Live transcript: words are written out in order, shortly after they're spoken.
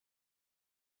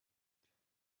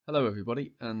Hello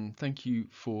everybody, and thank you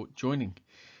for joining.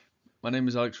 My name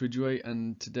is Alex Ridgway,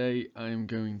 and today I am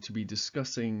going to be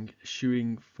discussing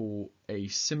shoeing for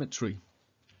asymmetry.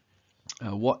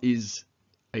 What is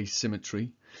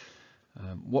asymmetry,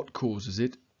 what causes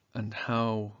it, and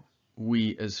how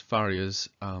we as farriers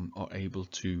are able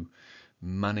to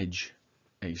manage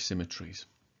asymmetries.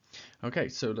 Okay,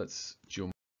 so let's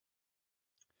jump.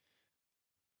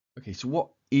 Okay, so what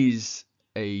is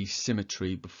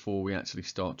asymmetry before we actually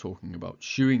start talking about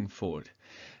shoeing for it?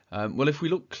 Well, if we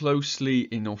look closely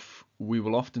enough, we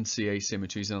will often see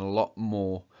asymmetries in a lot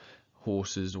more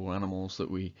horses or animals that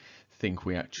we think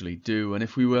we actually do. And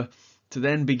if we were to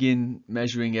then begin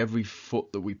measuring every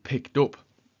foot that we picked up,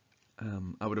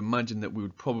 I would imagine that we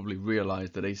would probably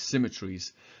realize that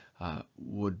asymmetries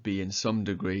would be in some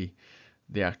degree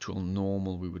the actual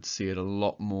normal. We would see it a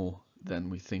lot more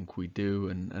than we think we do,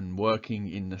 and working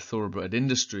in the thoroughbred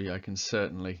industry, I can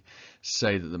certainly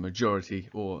say that the majority,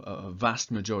 or a vast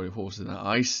majority of horses that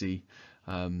I see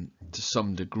to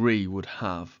some degree would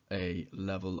have a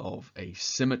level of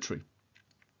asymmetry.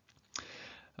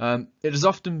 It has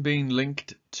often been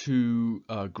linked to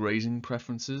grazing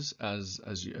preferences as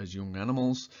young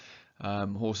animals,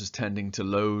 horses tending to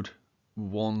load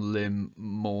one limb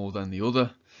more than the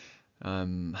other.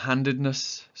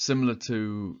 Handedness, similar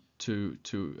to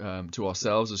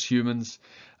ourselves as humans,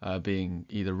 being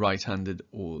either right-handed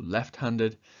or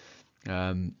left-handed,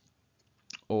 and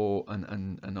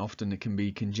often it can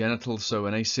be congenital, so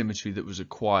an asymmetry that was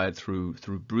acquired through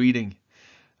breeding,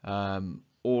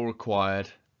 or acquired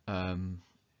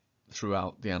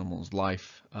throughout the animal's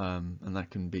life, and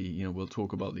that can be, we'll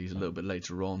talk about these a little bit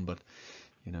later on, but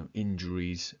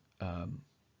injuries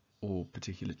or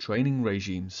particular training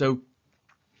regimes. So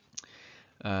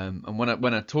and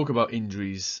when I talk about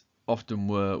injuries, often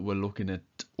we're looking at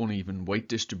uneven weight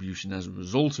distribution as a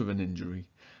result of an injury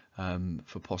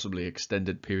for possibly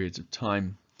extended periods of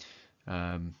time.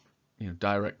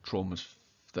 Direct traumas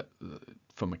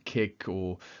from a kick,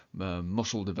 or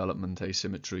muscle development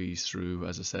asymmetries through,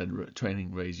 as I said,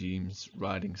 training regimes,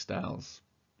 riding styles,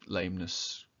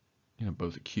 lameness,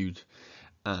 both acute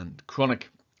and chronic,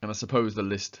 and I suppose the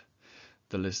list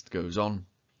goes on.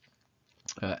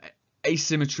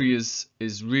 Asymmetry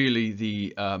is really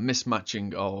the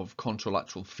mismatching of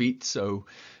contralateral feet, so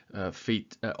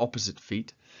opposite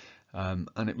feet,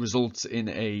 and it results in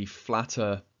a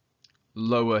flatter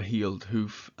lower heeled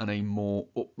hoof and a more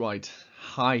upright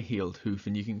high heeled hoof,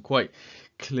 and you can quite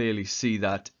clearly see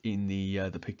that in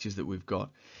the pictures that we've got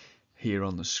here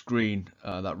on the screen.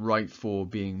 That right fore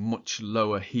being much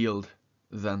lower heeled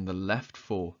than the left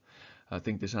fore. I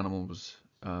think this animal was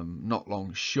not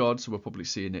long shod, so we're probably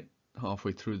seeing it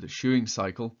halfway through the shoeing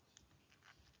cycle,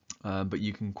 but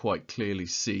you can quite clearly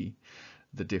see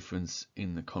the difference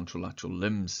in the contralateral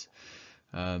limbs.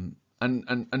 And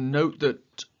note that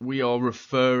we are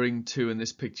referring to, in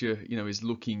this picture, is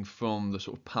looking from the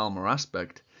sort of palmar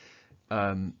aspect,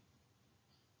 that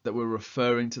we're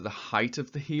referring to the height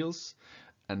of the heels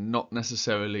and not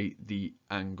necessarily the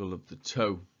angle of the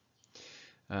toe.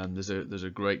 There's a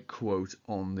great quote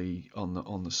on the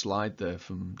slide there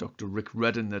from Dr. Rick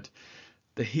Redden, that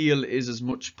the heel is as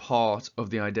much part of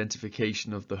the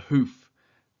identification of the hoof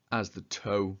as the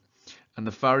toe, and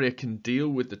the farrier can deal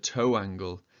with the toe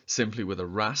angle simply with a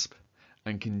rasp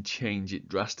and can change it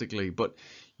drastically, but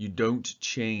you don't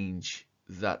change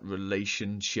that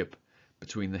relationship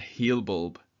between the heel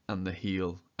bulb and the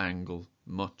heel angle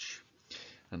much.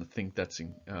 And I think that's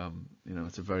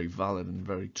it's a very valid and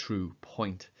very true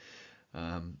point.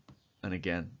 And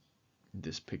again,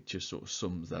 this picture sort of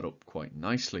sums that up quite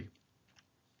nicely.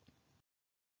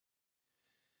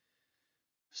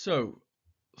 So,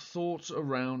 thoughts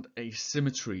around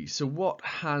asymmetry. So what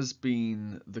has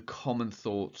been the common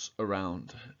thoughts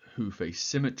around hoof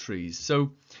asymmetries?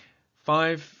 So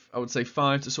I would say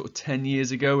 5 to sort of 10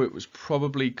 years ago, it was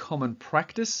probably common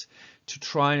practice to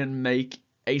try and make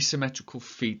asymmetrical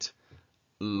feet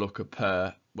look a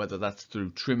pair, whether that's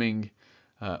through trimming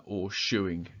or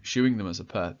shoeing them as a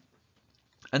pair.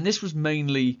 And this was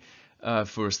mainly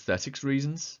for aesthetics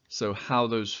reasons, so how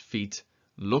those feet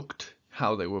looked,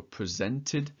 how they were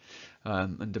presented,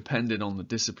 and depending on the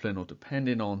discipline, or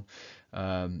depending on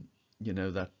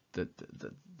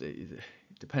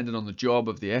depending on the job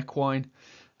of the equine,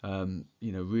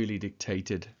 really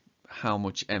dictated how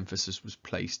much emphasis was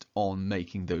placed on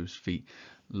making those feet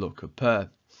look a pair.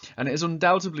 And it is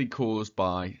undoubtedly caused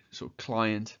by sort of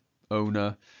client,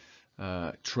 owner,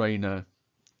 trainer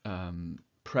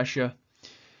pressure.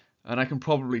 And I can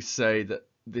probably say that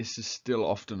this is still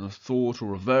often a thought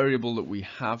or a variable that we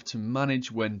have to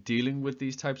manage when dealing with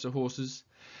these types of horses.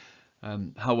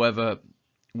 However,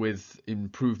 with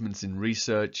improvements in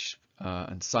research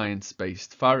and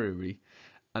science-based farriery,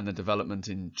 and the development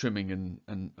in trimming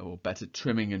or better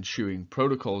trimming and shoeing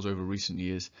protocols over recent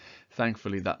years,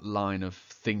 thankfully that line of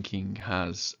thinking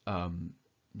has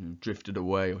drifted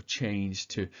away or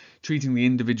changed to treating the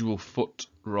individual foot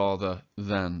rather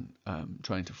than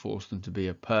trying to force them to be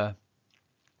a pair.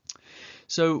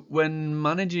 So when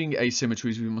managing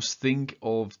asymmetries, we must think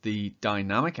of the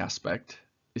dynamic aspect,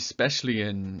 especially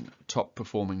in top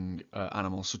performing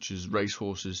animals such as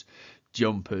racehorses,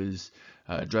 jumpers,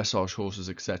 dressage horses,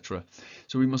 etc.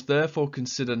 So we must therefore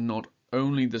consider not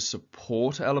only the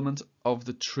support element of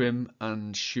the trim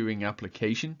and shoeing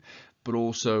application, but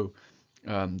also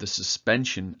the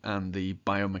suspension and the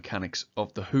biomechanics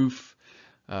of the hoof,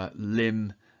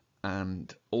 limb,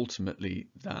 and ultimately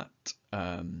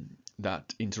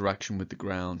that interaction with the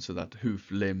ground, so that hoof,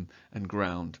 limb, and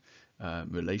ground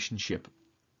relationship.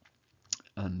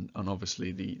 And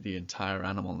obviously the entire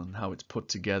animal and how it's put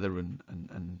together,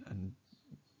 and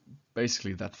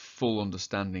basically that full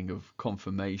understanding of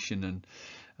conformation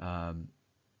and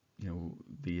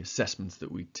the assessments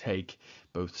that we take,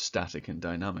 both static and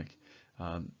dynamic,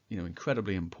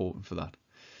 incredibly important for that.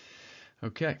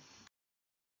 Okay,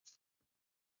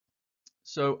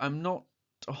 so I'm not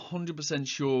 100%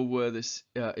 sure where this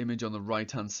image on the right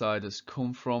hand side has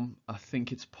come from. I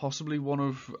think it's possibly one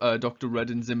of Dr.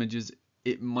 Reddin's images.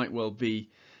 It might well be,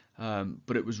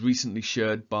 but it was recently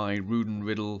shared by Rudin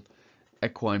Riddle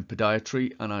Equine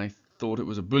Podiatry, and I thought it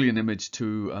was a brilliant image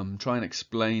to try and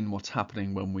explain what's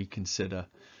happening when we consider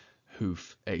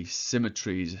hoof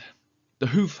asymmetries. The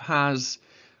hoof has,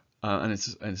 and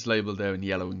it's labeled there in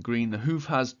yellow and green, the hoof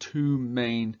has two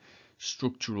main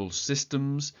structural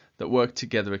systems that work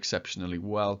together exceptionally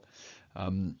well.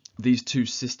 These two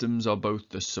systems are both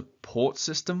the support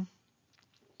system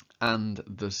and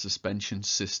the suspension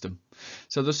system.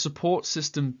 So the support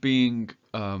system being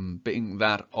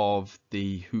that of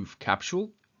the hoof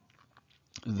capsule,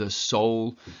 the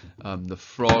sole, the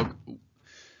frog,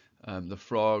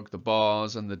 the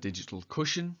bars, and the digital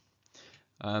cushion.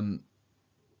 And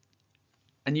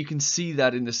you can see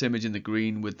that in this image in the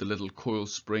green with the little coil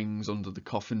springs under the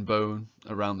coffin bone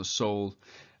around the sole,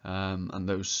 and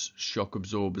those shock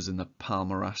absorbers in the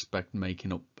palmar aspect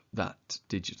making up that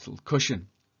digital cushion.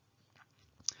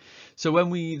 So when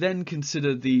we then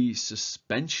consider the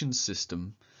suspension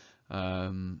system,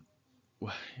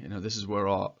 this is where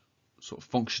our sort of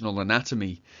functional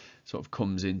anatomy sort of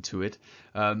comes into it.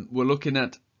 We're looking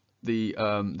at the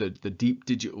deep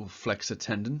digital flexor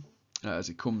tendon as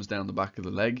it comes down the back of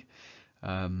the leg,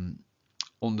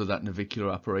 under that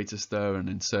navicular apparatus there and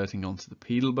inserting onto the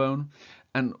pedal bone,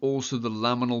 and also the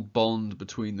laminal bond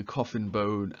between the coffin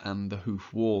bone and the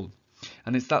hoof wall.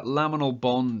 And it's that laminal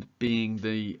bond being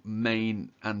the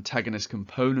main antagonist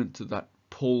component to that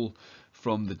pull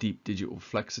from the deep digital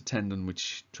flexor tendon,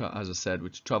 which, as I said,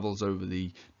 which travels over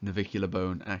the navicular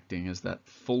bone, acting as that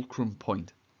fulcrum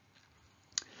point.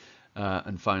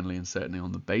 And finally inserting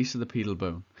on the base of the pedal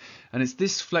bone. And it's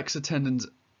this flexor tendon's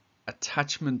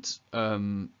attachment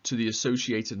to the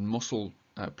associated muscle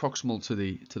proximal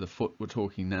to the foot we're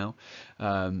talking now.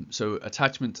 So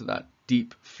attachment to that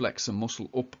deep flexor muscle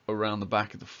up around the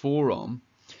back of the forearm.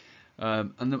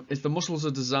 If the muscles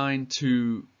are designed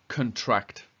to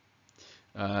contract,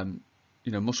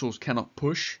 muscles cannot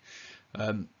push.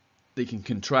 They can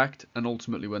contract, and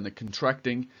ultimately when they're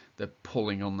contracting, they're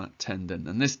pulling on that tendon.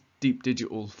 And this deep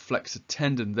digital flexor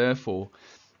tendon therefore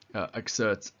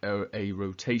exerts a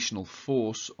rotational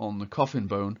force on the coffin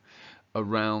bone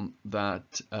around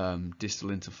that distal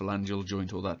interphalangeal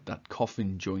joint, or that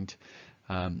coffin joint,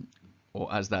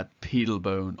 or as that pedal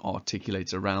bone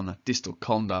articulates around that distal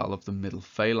condyle of the middle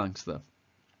phalanx there.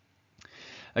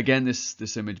 Again,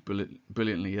 this image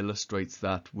brilliantly illustrates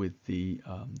that with the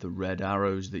red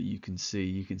arrows that you can see.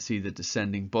 You can see the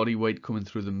descending body weight coming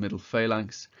through the middle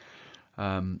phalanx.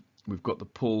 We've got the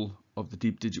pull of the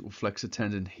deep digital flexor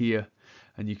tendon here,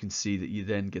 and you can see that you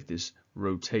then get this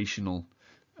rotational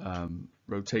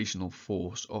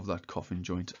force of that coffin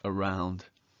joint around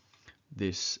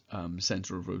this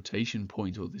center of rotation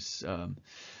point, or this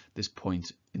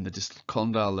point in the distal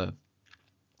condyle there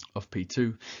of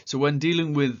P2. So when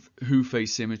dealing with hoof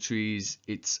asymmetries,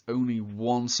 it's only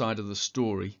one side of the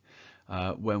story.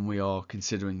 When we are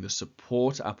considering the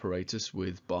support apparatus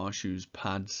with bar shoes,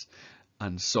 pads,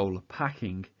 and solar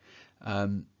packing,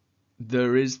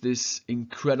 there is this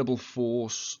incredible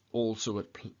force also at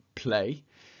play,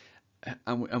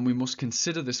 and we must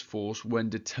consider this force when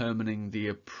determining the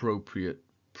appropriate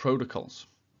protocols.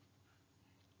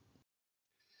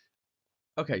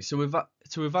 Okay, so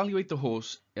to evaluate the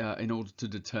horse in order to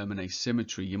determine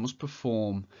asymmetry, you must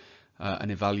perform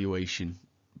an evaluation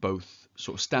both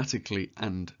sort of statically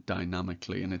and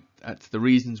dynamically. And at the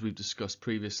reasons we've discussed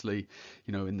previously,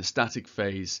 in the static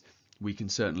phase, we can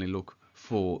certainly look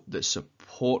for the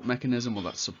support mechanism or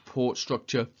that support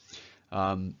structure.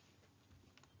 And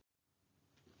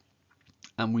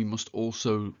we must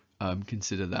also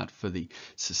consider that for the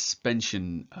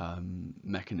suspension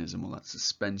mechanism or that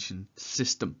suspension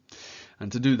system.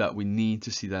 And to do that, we need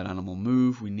to see that animal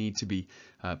move. We need to be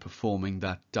performing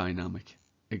that dynamic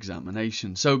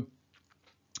examination. So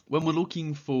when we're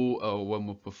looking for, or when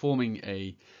we're performing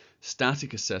a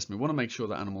static assessment, we want to make sure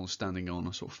that animal is standing on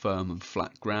a sort of firm and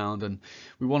flat ground, and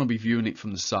we want to be viewing it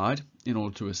from the side in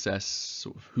order to assess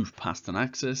sort of hoof pastern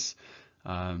axis,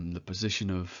 the position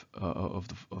of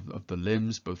the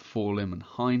limbs, both forelimb and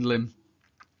hind limb,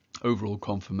 overall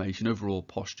conformation, overall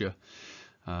posture.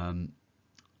 We're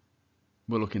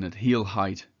looking at heel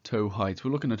height, toe height.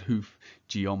 We're looking at hoof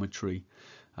geometry.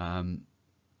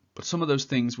 But some of those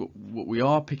things, what we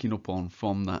are picking up on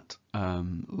from that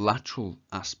lateral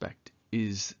aspect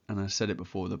is, and I said it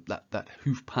before, that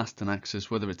hoof pastern axis,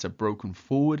 whether it's a broken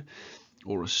forward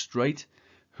or a straight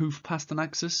hoof pastern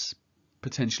axis,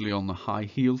 potentially on the high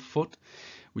heel foot,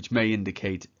 which may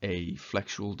indicate a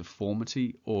flexural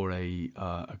deformity or a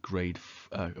grade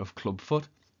of club foot.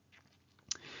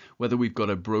 Whether we've got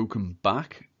a broken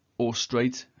back or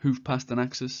straight hoof pastern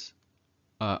axis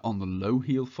on the low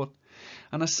heel foot,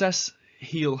 and assess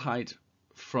heel height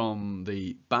from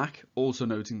the back, also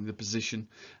noting the position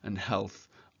and health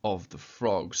of the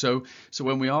frog. So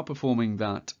when we are performing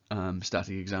that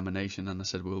static examination, and I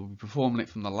said we'll be performing it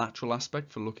from the lateral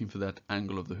aspect for looking for that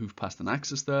angle of the hoof pastern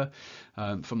axis there,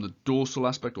 from the dorsal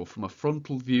aspect or from a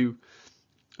frontal view,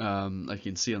 like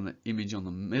you can see on the image on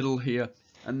the middle here,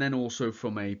 and then also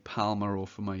from a palmar or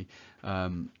from a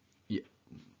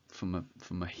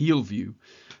heel view,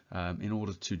 in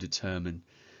order to determine,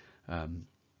 as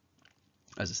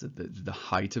I said, the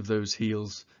height of those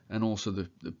heels and also the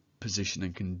position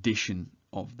and condition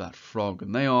of that frog.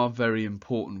 And they are very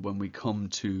important when we come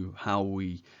to how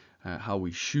we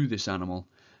shoe this animal,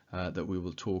 that we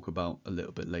will talk about a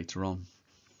little bit later on.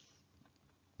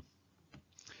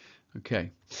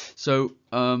 Okay, so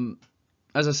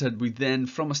as I said, we then,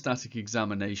 from a static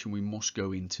examination, we must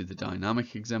go into the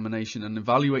dynamic examination, and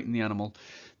evaluating the animal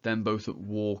then both at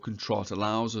walk and trot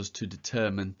allows us to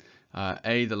determine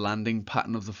the landing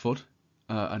pattern of the foot,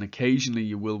 and occasionally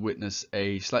you will witness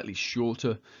a slightly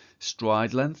shorter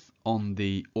stride length on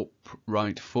the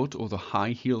upright foot or the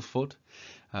high heel foot,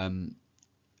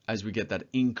 as we get that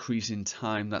increase in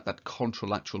time that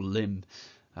contralateral limb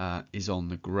is on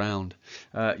the ground.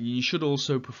 You should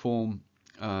also perform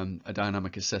a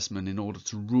dynamic assessment in order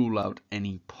to rule out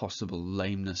any possible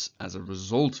lameness as a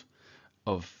result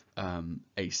of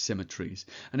asymmetries.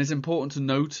 And it's important to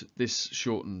note this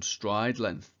shortened stride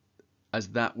length, as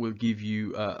that will give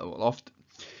you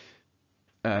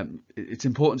it's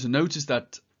important to notice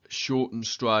that shortened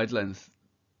stride length,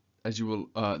 as you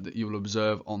will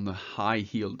observe on the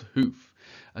high-heeled hoof,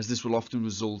 as this will often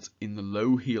result in the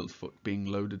low-heeled foot being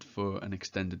loaded for an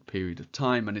extended period of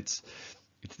time. And it's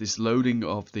this loading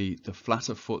of the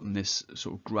flatter foot and this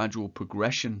sort of gradual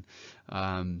progression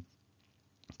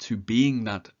to being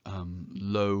that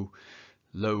low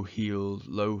heel,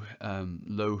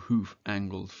 low hoof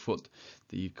angled foot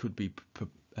that you could be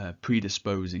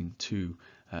predisposing to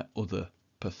other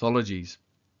pathologies.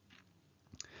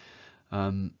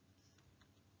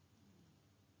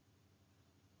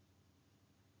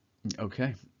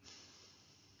 Okay.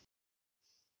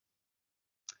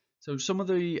 So some of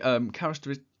the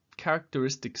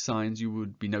characteristic signs you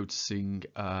would be noticing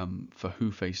for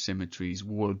hoof asymmetries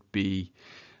would be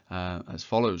as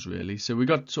follows, really. So we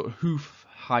got sort of hoof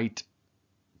height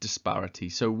disparity.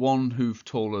 So one hoof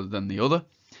taller than the other,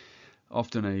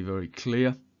 often a very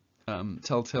clear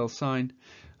telltale sign.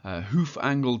 Hoof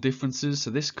angle differences. So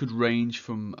this could range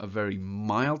from a very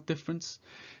mild difference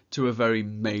to a very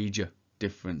major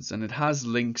difference, and it has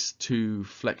links to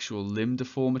flexural limb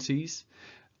deformities,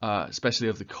 especially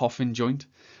of the coffin joint,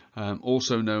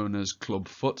 also known as club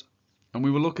foot. And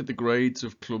we will look at the grades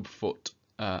of club foot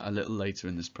a little later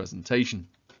in this presentation.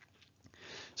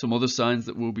 Some other signs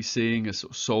that we'll be seeing are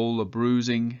sort of solar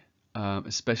bruising,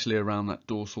 especially around that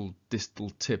dorsal distal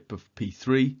tip of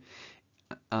P3,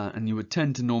 and you would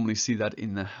tend to normally see that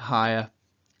in the higher,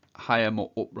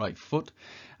 more upright foot,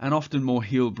 and often more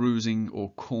heel bruising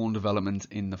or corn development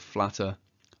in the flatter,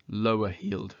 lower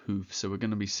heeled hoof. So we're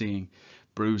going to be seeing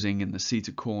bruising in the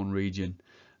seated corn region,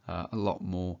 a lot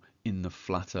more in the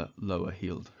flatter, lower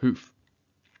heeled hoof.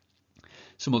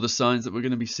 Some other signs that we're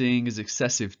going to be seeing is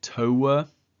excessive toe wear,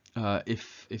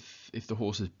 if the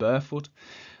horse is barefoot,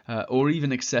 or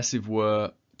even excessive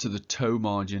wear to the toe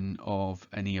margin of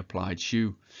any applied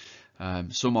shoe.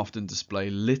 Some often display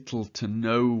little to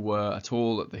no wear at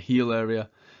all at the heel area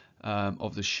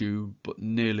of the shoe, but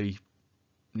near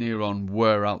on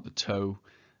wear out the toe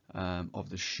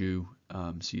of the shoe.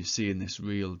 So you're seeing this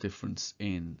real difference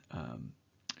in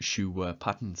shoe wear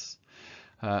patterns.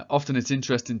 Often it's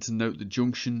interesting to note the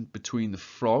junction between the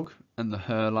frog and the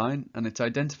hairline, and it's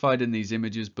identified in these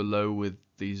images below with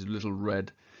these little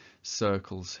red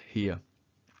circles here.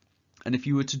 And if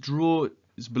you were to draw,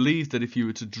 it's believed that if you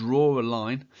were to draw a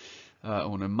line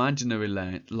or an imaginary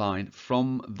line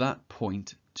from that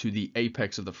point to the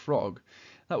apex of the frog,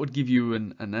 that would give you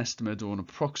an estimate or an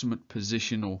approximate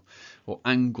position or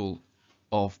angle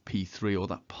of P3, or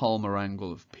that palmar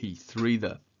angle of P3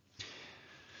 there.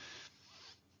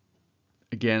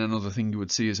 Again, another thing you would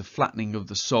see is a flattening of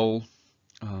the sole,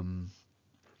 and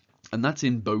that's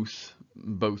in both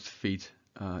feet,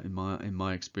 in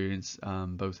my experience,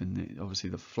 both in obviously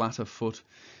the flatter foot,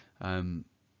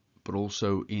 but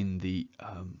also in the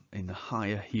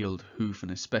higher heeled hoof,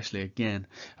 and especially again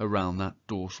around that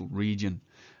dorsal region,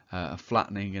 a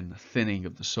flattening and a thinning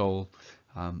of the sole,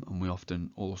 and we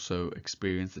often also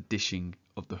experience the dishing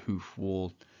of the hoof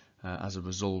wall as a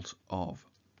result of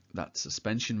that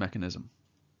suspension mechanism.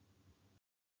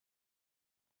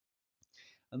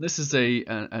 And this is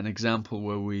an example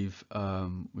where we've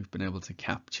been able to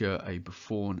capture a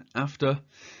before and after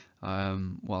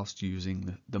whilst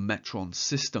using the Metron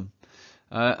system.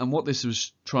 And what this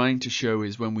was trying to show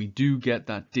is when we do get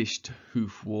that dished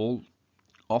hoof wall,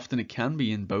 often it can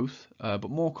be in both, but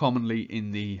more commonly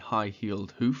in the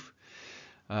high-heeled hoof.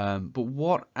 But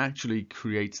what actually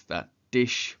creates that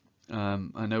dish?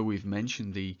 I know we've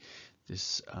mentioned the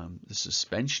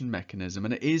suspension mechanism,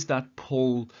 and it is that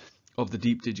pull of the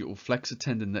deep digital flexor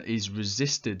tendon that is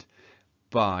resisted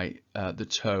by the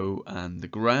toe and the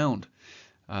ground.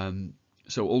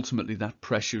 So ultimately that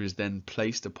pressure is then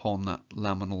placed upon that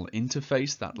laminal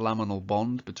interface, that laminal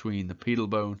bond between the pedal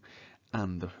bone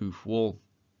and the hoof wall.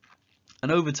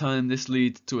 And over time this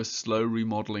leads to a slow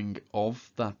remodeling of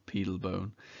that pedal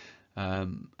bone,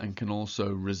 and can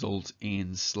also result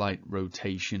in slight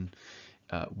rotation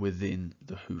within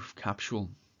the hoof capsule.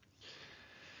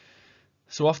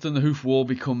 So often the hoof wall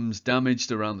becomes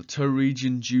damaged around the toe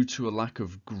region due to a lack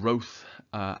of growth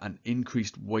and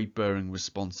increased weight bearing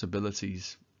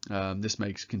responsibilities. This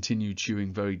makes continued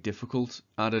shoeing very difficult,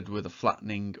 added with a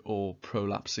flattening or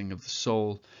prolapsing of the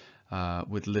sole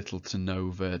with little to no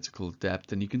vertical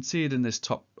depth. And you can see it in this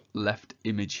top left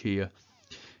image here,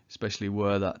 especially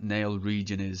where that nail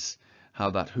region is,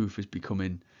 how that hoof is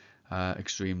becoming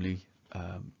extremely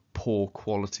poor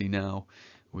quality now.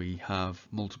 We have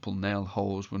multiple nail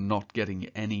holes. We're not getting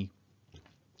any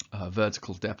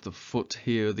vertical depth of foot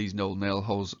here. These nail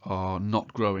holes are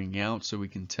not growing out, so we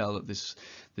can tell that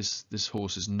this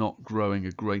horse is not growing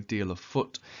a great deal of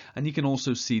foot. And you can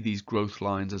also see these growth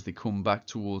lines as they come back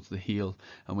towards the heel,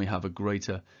 and we have a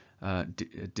greater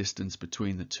distance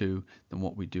between the two than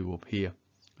what we do up here.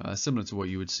 Similar to what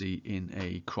you would see in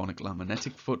a chronic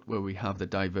laminitic foot, where we have the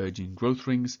diverging growth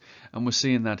rings, and we're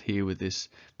seeing that here with this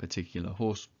particular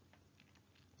horse.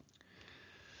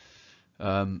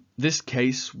 This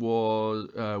case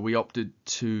was we opted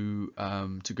to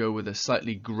go with a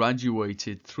slightly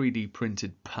graduated 3D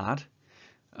printed pad,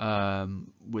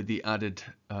 with the added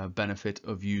benefit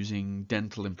of using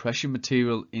dental impression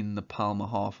material in the palmar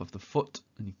half of the foot,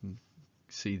 and you can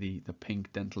see the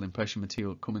pink dental impression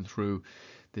material coming through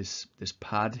this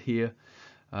pad here.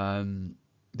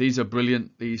 These are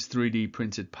brilliant, these 3D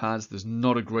printed pads. There's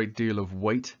not a great deal of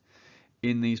weight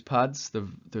in these pads.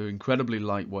 They're incredibly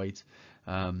lightweight.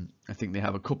 I think they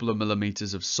have a couple of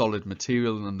millimeters of solid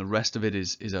material, and the rest of it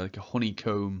is like a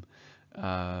honeycomb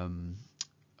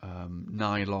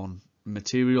nylon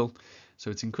material.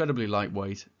 So it's incredibly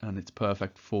lightweight, and it's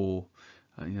perfect for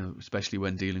especially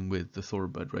when dealing with the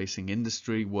thoroughbred racing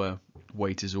industry, where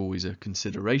weight is always a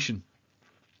consideration.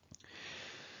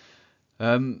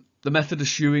 The method of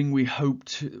shoeing,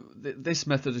 this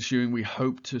method of shoeing, we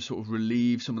hope to sort of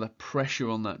relieve some of that pressure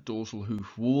on that dorsal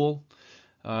hoof wall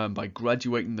by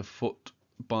graduating the foot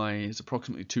by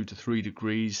approximately 2 to 3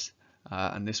 degrees,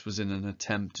 and this was in an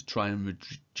attempt to try and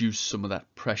reduce some of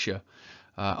that pressure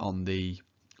on the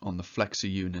flexor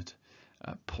unit,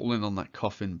 pulling on that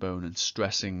coffin bone and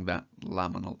stressing that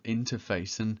laminal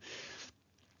interface. And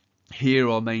here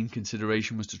our main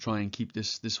consideration was to try and keep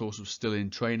this horse was still in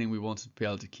training. We wanted to be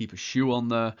able to keep a shoe on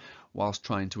there whilst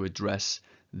trying to address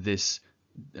this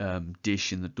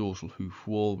dish in the dorsal hoof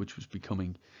wall, which was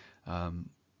becoming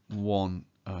one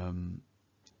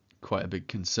quite a big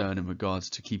concern in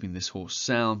regards to keeping this horse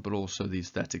sound, but also the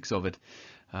aesthetics of it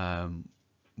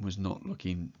was not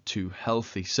looking too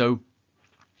healthy. So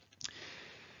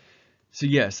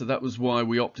that was why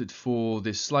we opted for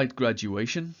this slight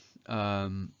graduation,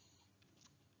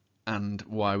 and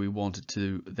why we wanted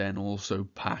to then also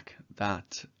pack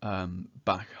that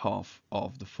back half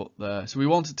of the foot there. So we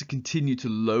wanted to continue to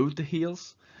load the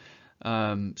heels.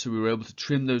 So we were able to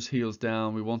trim those heels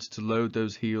down. We wanted to load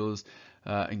those heels,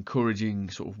 encouraging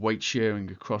sort of weight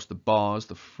sharing across the bars,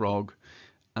 the frog,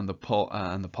 and the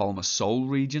palmar sole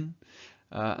region.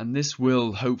 And this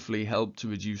will hopefully help to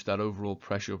reduce that overall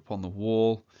pressure upon the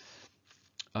wall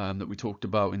that we talked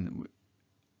about and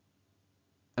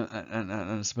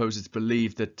I suppose it's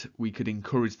believed that we could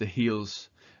encourage the heels,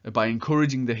 by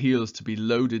encouraging the heels to be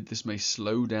loaded, this may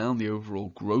slow down the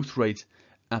overall growth rate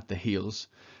at the heels,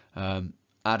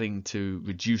 adding to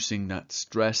reducing that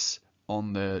stress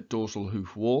on the dorsal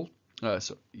hoof wall,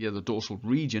 the dorsal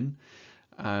region,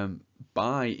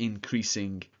 by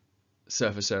increasing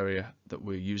surface area that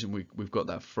we're using. We've got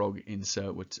that frog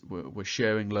insert, we're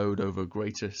sharing load over a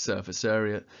greater surface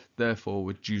area, therefore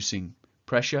reducing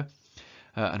pressure.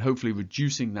 And hopefully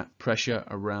reducing that pressure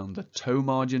around the toe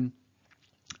margin,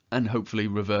 and hopefully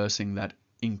reversing that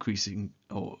increasing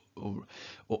or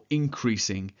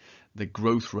increasing the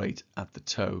growth rate at the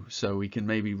toe, so we can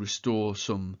maybe restore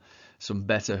some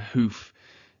better hoof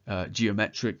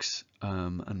geometrics,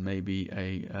 and maybe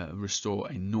restore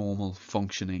a normal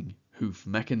functioning hoof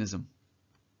mechanism.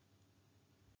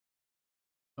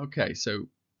 Okay, so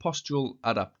postural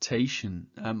adaptation.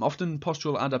 Often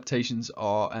postural adaptations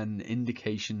are an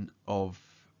indication of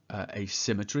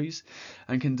asymmetries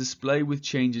and can display with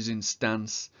changes in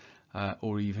stance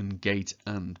or even gait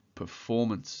and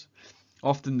performance.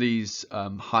 Often these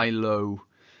high-low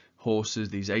horses,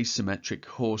 these asymmetric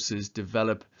horses,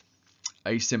 develop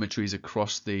asymmetries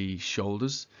across the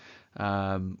shoulders,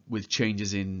 with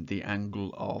changes in the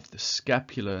angle of the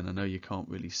scapula, and I know you can't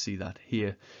really see that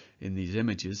here in these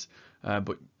images,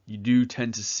 but you do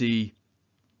tend to see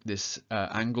this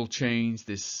angle change,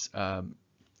 this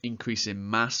increase in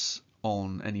mass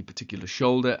on any particular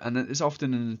shoulder, and it is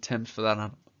often an attempt for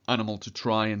that animal to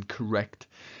try and correct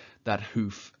that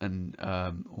hoof and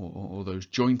or those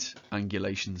joint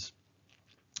angulations.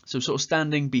 So sort of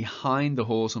standing behind the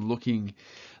horse and looking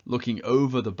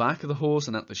over the back of the horse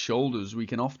and at the shoulders, we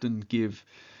can often give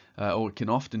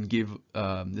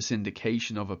this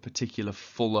indication of a particular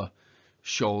fuller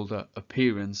shoulder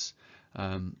appearance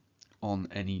on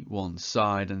any one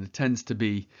side, and it tends to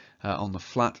be on the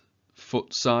flat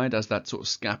foot side, as that sort of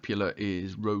scapula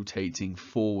is rotating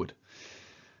forward.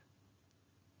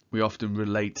 We often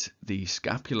relate the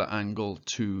scapular angle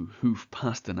to hoof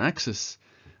pastern axis,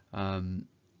 as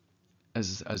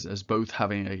both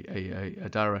having a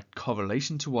direct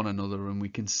correlation to one another, and we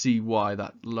can see why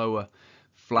that lower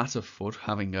flatter foot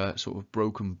having a sort of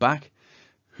broken back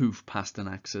hoof pastern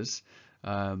axis,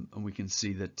 and we can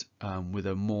see that with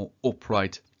a more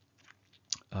upright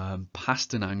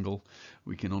pastern angle,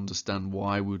 we can understand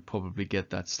why we would probably get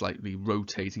that slightly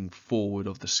rotating forward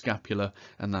of the scapula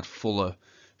and that fuller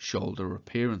shoulder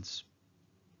appearance.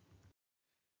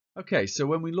 Okay, so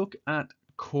when we look at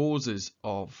causes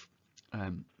of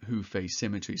hoof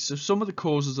asymmetry, so some of the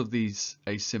causes of these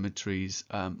asymmetries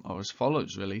are as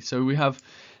follows, really. So we have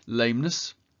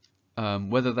lameness,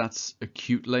 whether that's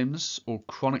acute lameness or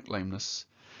chronic lameness.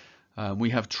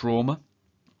 We have trauma,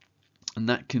 and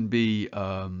that can be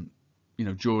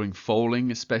during foaling,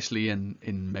 especially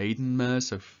in maiden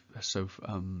mares, so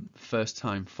first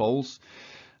time foals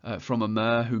from a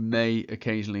mare who may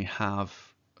occasionally have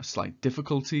slight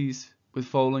difficulties with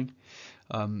foaling.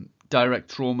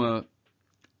 Direct trauma,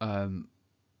 so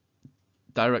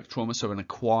an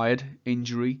acquired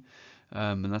injury,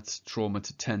 and that's trauma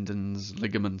to tendons,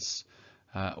 ligaments,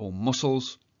 or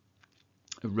muscles.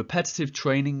 Repetitive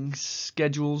training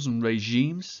schedules and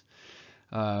regimes,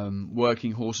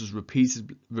 working horses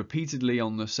repeatedly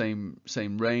on the same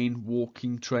rein,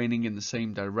 walking, training in the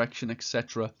same direction,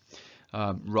 etc.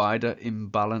 Rider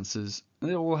imbalances,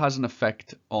 it all has an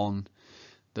effect on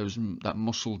that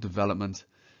muscle development,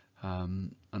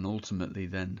 and ultimately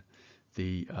then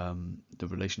the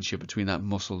relationship between that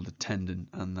muscle, the tendon,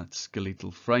 and that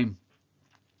skeletal frame.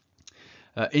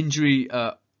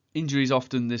 Injuries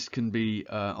often, this can be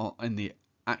in the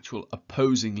actual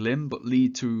opposing limb, but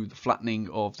lead to the flattening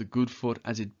of the good foot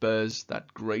as it bears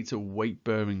that greater weight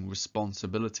bearing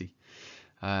responsibility.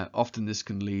 Often this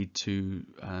can lead to,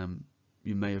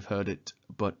 you may have heard it,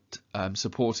 but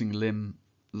supporting limb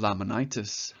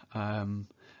laminitis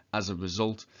as a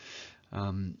result.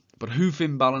 But hoof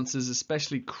imbalances,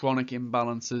 especially chronic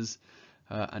imbalances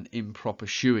and improper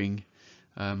shoeing,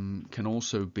 can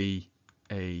also be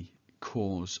a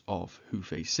cause of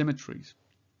hoof asymmetries.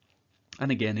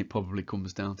 And again, it probably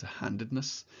comes down to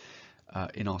handedness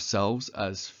in ourselves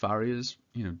as farriers,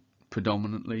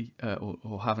 predominantly,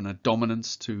 or having a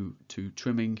dominance to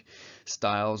trimming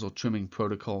styles or trimming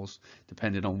protocols,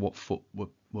 depending on what foot we're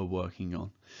working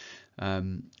on.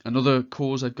 Another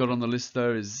cause I've got on the list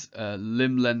there is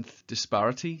limb length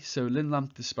disparity. So limb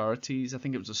length disparities, I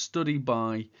think it was a study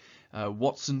by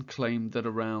Watson, claimed that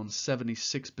around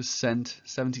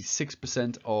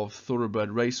 76% of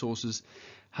thoroughbred racehorses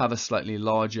have a slightly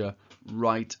larger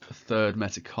right third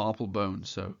metacarpal bone,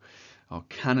 so our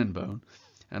cannon bone,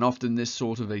 and often this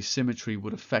sort of asymmetry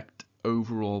would affect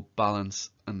overall balance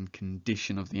and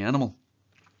condition of the animal.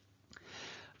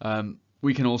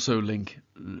 We can also link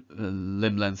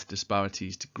limb length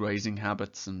disparities to grazing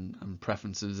habits and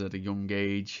preferences at a young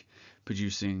age,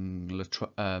 producing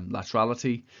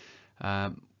laterality,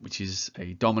 which is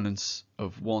a dominance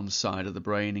of one side of the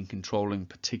brain in controlling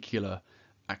particular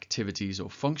activities or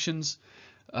functions.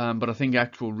 But I think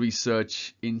actual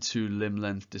research into limb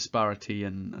length disparity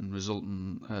and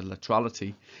resultant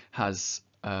laterality has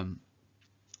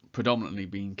predominantly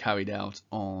been carried out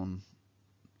on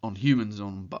humans,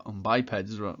 on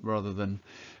bipeds, rather than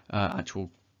actual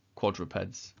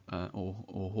quadrupeds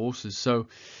or horses. So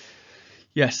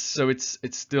yes, so it's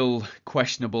still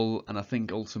questionable, and I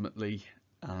think ultimately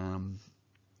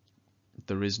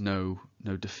there is no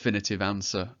definitive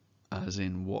answer as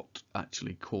in what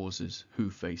actually causes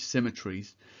hoof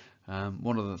asymmetries.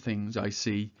 One of the things I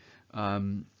see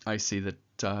that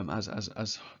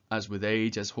as with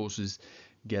age, as horses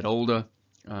get older,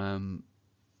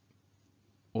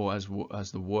 or as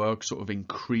the work sort of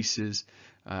increases,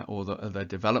 or the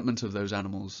development of those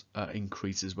animals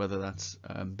increases, whether that's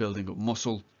building up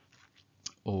muscle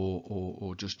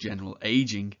or just general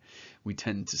aging, we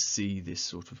tend to see this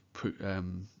sort of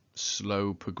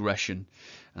slow progression,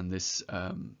 and these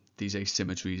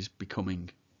asymmetries becoming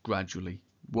gradually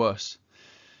worse.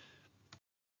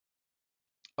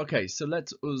 Okay, so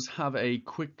let us have a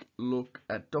quick look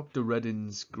at Dr.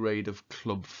 Reddin's grade of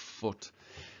club foot.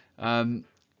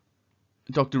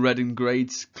 Dr. Reddin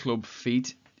grades club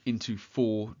feet into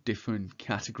 4 different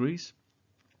categories,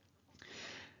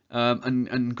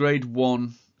 and grade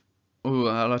 1,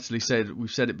 I'll actually say that we've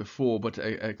said it before, but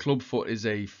a club foot is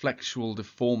a flexural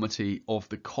deformity of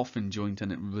the coffin joint,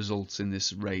 and it results in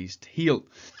this raised heel.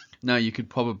 Now, you could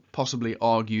possibly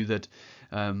argue that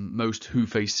most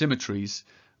hoof asymmetries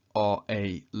are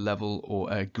a level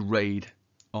or a grade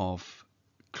of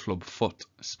club foot,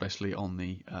 especially on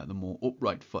the more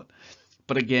upright foot.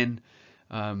 But again,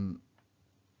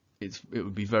 it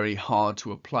would be very hard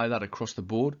to apply that across the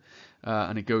board,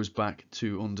 and it goes back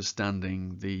to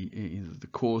understanding the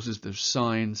causes, the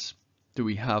signs. Do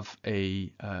we have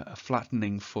a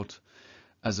flattening foot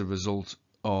as a result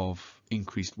of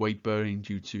increased weight bearing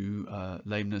due to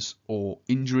lameness or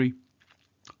injury,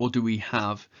 or do we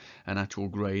have an actual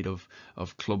grade of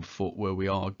club foot where we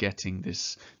are getting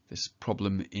this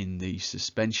problem in the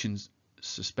suspension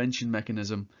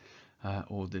mechanism,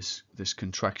 or this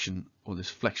contraction or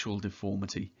this flexural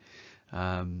deformity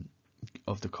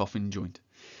of the coffin joint,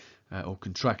 or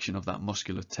contraction of that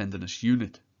muscular tendinous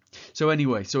unit. So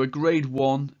anyway, so a grade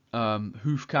 1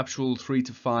 hoof capsule 3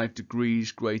 to 5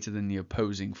 degrees greater than the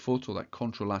opposing foot, or that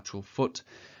contralateral foot,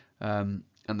 and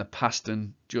the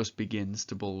pastern just begins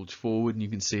to bulge forward, and you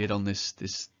can see it on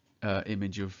this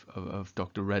image of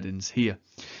Dr. Reddin's here.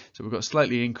 So we've got a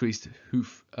slightly increased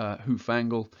hoof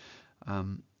angle,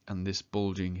 and this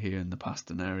bulging here in the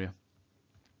pastern area.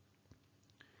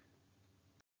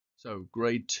 So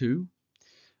grade 2.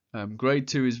 Grade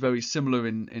 2 is very similar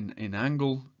in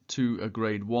angle to a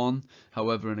grade 1.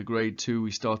 However, in a grade 2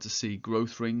 we start to see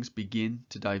growth rings begin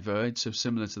to diverge. So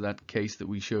similar to that case that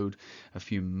we showed a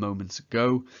few moments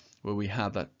ago, where we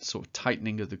have that sort of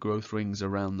tightening of the growth rings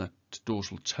around that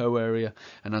dorsal toe area,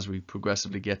 and as we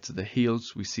progressively get to the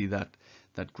heels, we see that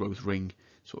growth ring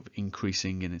sort of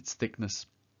increasing in its thickness.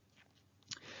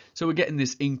 So we're getting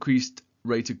this increased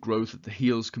rate of growth at the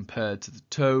heels compared to the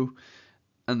toe,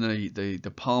 and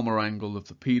the palmar angle of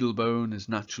the pedal bone is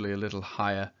naturally a little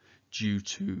higher due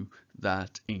to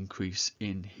that increase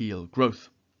in heel growth.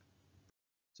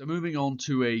 So moving on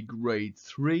to a grade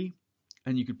 3,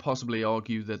 and you could possibly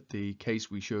argue that the case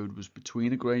we showed was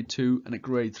between a grade 2 and a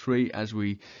grade 3, as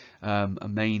a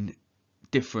main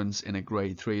difference in a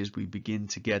grade 3 is we begin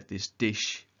to get this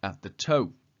dish at the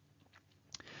toe.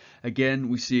 Again,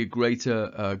 we see a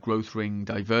greater growth ring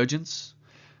divergence.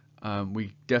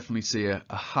 We definitely see a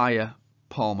higher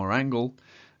palmar angle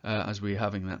as we're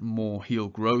having that more heel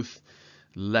growth,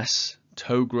 less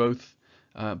toe growth.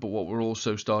 But what we're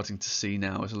also starting to see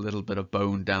now is a little bit of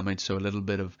bone damage, so a little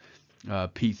bit of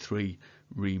P3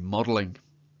 remodeling.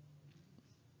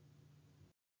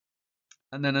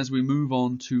 And then as we move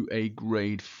on to a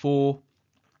grade 4,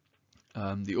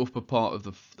 the upper part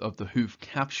of the hoof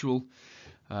capsule,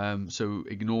 so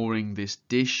ignoring this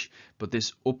dish, but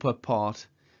this upper part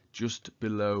just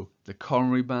below the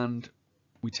coronary band,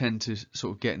 we tend to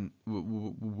sort of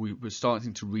we're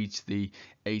starting to reach the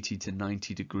 80 to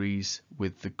 90 degrees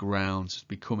with the ground. So it's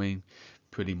becoming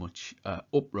pretty much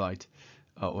upright,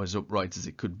 or as upright as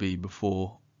it could be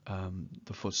before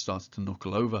the foot starts to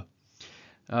knuckle over.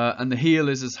 And the heel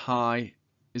is as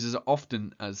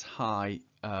often as high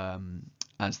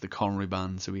as the coronary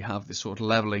band. So we have this sort of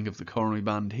leveling of the coronary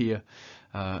band here,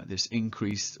 this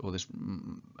increased or this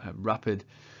rapid,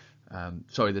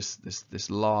 this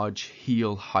large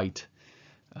heel height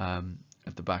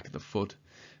at the back of the foot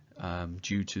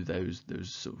due to those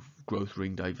sort of growth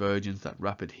ring divergence, that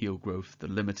rapid heel growth, the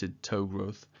limited toe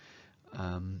growth,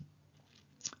 and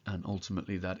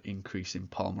ultimately that increase in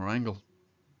palmar angle.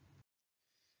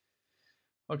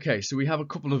 Okay, so we have a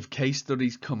couple of case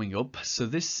studies coming up. So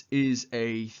this is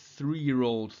a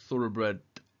 3-year-old thoroughbred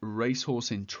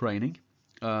racehorse in training.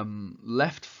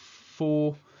 Left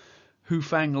fore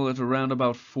hoof angle at around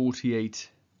about 48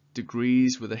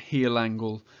 degrees with a heel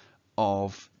angle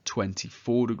of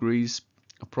 24 degrees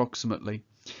approximately.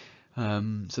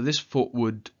 So this foot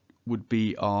would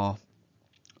be our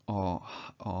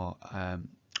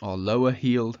lower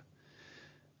heeled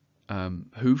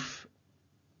hoof,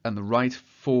 and the right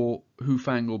fore hoof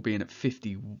angle being at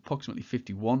approximately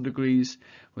 51 degrees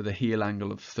with a heel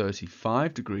angle of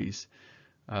 35 degrees,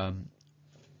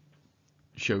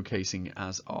 showcasing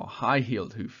as our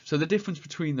high-heeled hoof. So the difference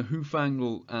between the hoof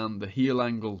angle and the heel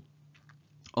angle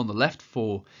on the left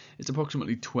fore is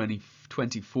approximately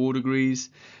 24 degrees,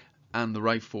 and the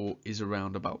right fore is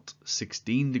around about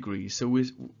 16 degrees. So we're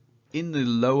in the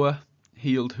lower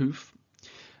heeled hoof,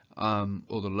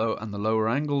 or the lower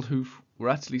angled hoof, we're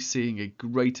actually seeing a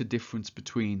greater difference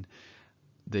between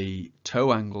the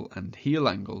toe angle and heel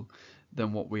angle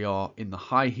than what we are in the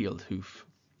high-heeled hoof,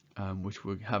 which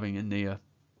we're having a near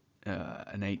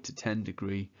an 8 to 10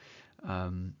 degree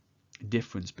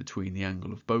difference between the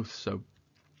angle of both. So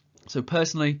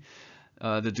personally,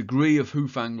 the degree of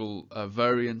hoof angle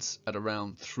variance at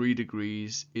around 3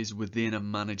 degrees is within a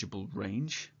manageable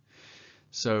range.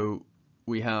 So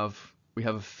we have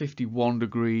a 51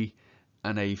 degree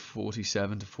and a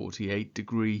 47 to 48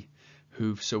 degree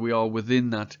hoof, so we are within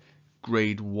that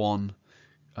grade 1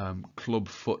 club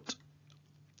foot,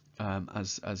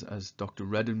 as Dr.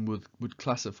 Redden would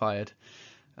classify it,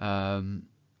 and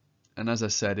as I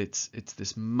said, it's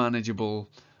this manageable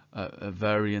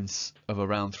variance of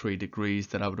around 3 degrees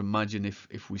that I would imagine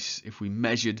if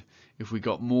we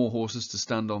got more horses to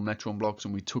stand on Metron blocks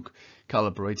and we took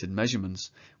calibrated measurements,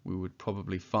 we would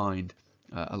probably find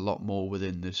a lot more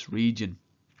within this region.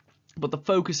 But the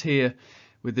focus here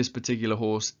with this particular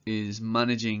horse is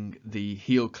managing the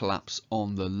heel collapse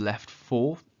on the left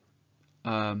fore,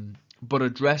 but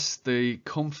address the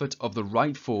comfort of the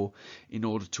right fore in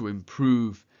order to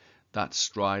improve that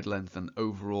stride length and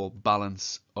overall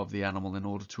balance of the animal in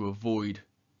order to avoid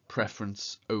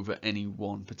preference over any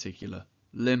one particular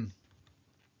limb.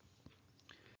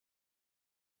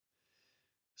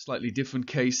 Slightly different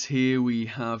case here. We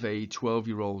have a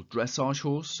 12-year-old dressage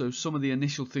horse. So some of the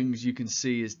initial things you can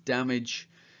see is damage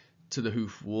to the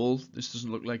hoof wall. This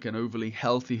doesn't look like an overly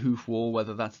healthy hoof wall,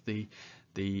 whether that's the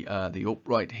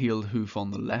upright heeled hoof on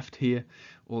the left here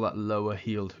or that lower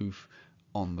heeled hoof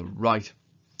on the right.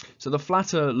 So the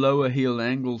flatter lower heel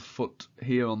angled foot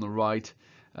here on the right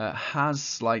has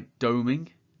slight doming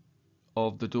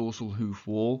of the dorsal hoof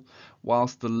wall,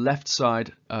 whilst the left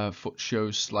side foot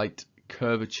shows slight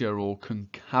curvature or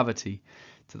concavity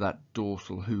to that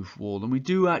dorsal hoof wall. And we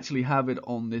do actually have it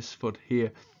on this foot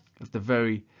here at the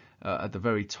very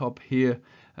top here,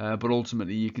 but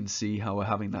ultimately you can see how we're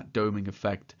having that doming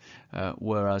effect,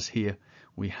 whereas here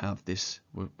we have this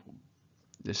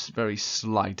very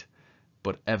slight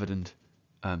but evident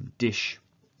dish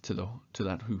to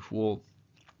that hoof wall.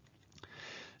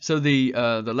 So the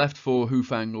left fore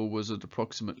hoof angle was at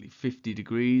approximately 50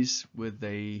 degrees with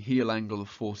a heel angle of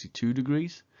 42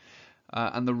 degrees,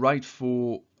 and the right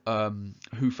fore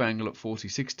hoof angle at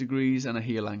 46 degrees and a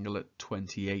heel angle at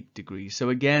 28 degrees. So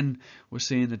again, we're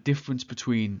seeing a difference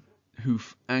between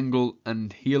hoof angle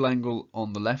and heel angle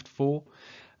on the left fore,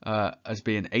 as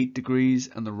being 8 degrees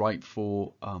and the right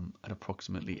fore at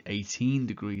approximately 18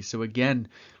 degrees. So again,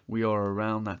 we are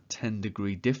around that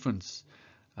 10-degree difference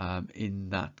in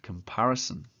that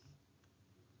comparison.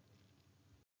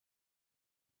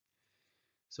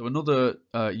 So another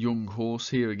young horse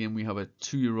here. Again, we have a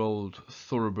 2-year-old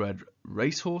thoroughbred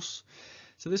racehorse.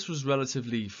 So this was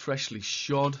relatively freshly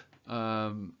shod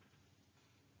when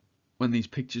these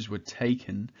pictures were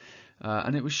taken,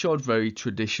 and it was shod very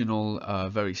traditional,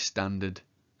 very standard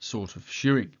sort of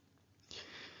shoeing.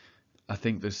 I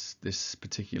think this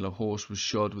particular horse was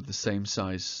shod with the same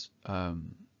size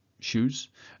shoes,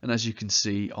 and as you can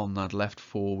see on that left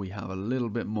fore, we have a little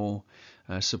bit more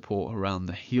support around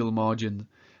the heel margin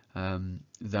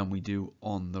than we do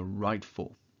on the right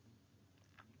fore.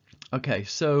 Okay,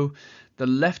 so the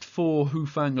left fore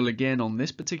hoof angle again on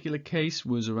this particular case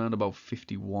was around about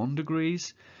 51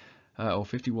 degrees or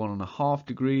 51.5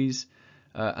 degrees,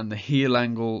 and the heel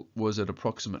angle was at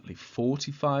approximately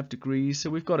 45 degrees. So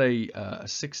we've got a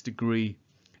 6-degree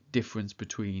difference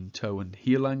between toe and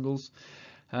heel angles.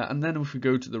 And then if we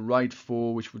go to the right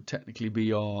fore, which would technically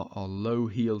be our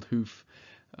low-heeled hoof,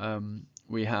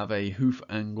 we have a hoof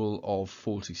angle of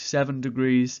 47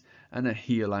 degrees and a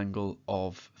heel angle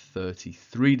of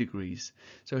 33 degrees.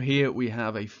 So here we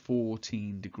have a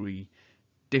 14-degree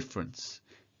difference.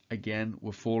 Again,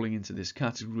 we're falling into this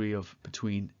category of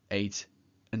between 8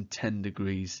 and 10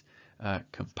 degrees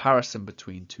comparison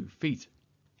between 2 feet.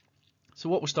 So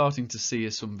what we're starting to see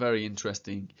is some very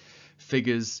interesting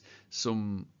figures,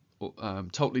 some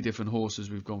totally different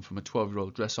horses. We've gone from a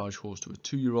 12-year-old dressage horse to a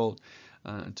 2-year-old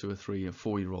and to a 3- or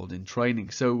 4-year-old in training.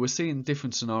 So we're seeing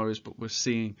different scenarios, but we're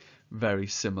seeing very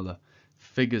similar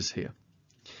figures here.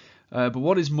 But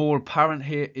what is more apparent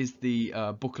here is the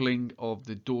buckling of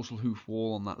the dorsal hoof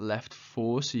wall on that left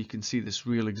fore. So you can see this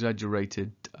real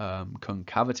exaggerated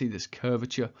concavity, this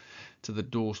curvature to the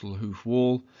dorsal hoof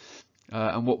wall.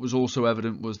 And what was also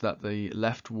evident was that the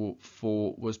left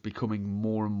fore was becoming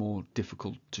more and more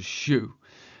difficult to shoe.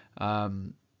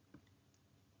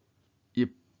 You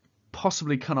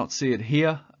possibly cannot see it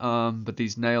here, but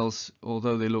these nails,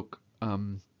 although they look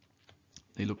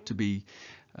to be,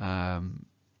 there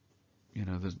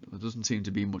doesn't seem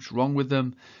to be much wrong with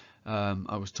them.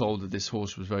 I was told that this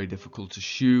horse was very difficult to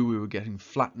shoe. We were getting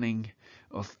flattening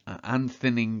and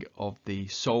thinning of the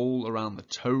sole around the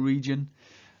toe region,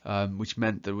 which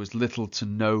meant there was little to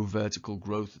no vertical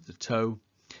growth at the toe.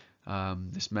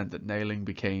 This meant that nailing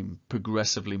became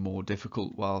progressively more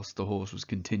difficult whilst the horse was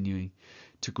continuing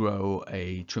to grow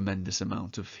a tremendous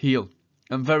amount of heel.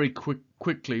 And very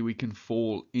quickly we can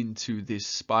fall into this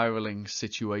spiraling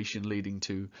situation, leading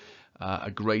to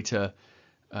greater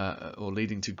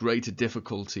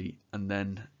difficulty, and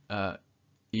then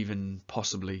even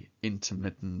possibly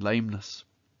intermittent lameness.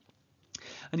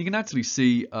 And you can actually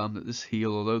see that this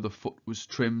heel, although the foot was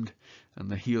trimmed and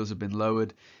the heels have been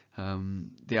lowered,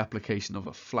 the application of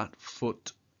a flat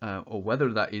foot, or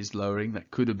whether that is lowering,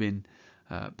 that could have been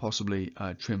possibly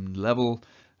trimmed level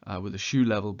with a shoe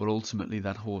level, but ultimately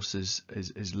that horse is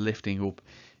lifting up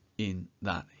in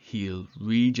that heel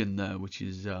region there, which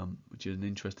is an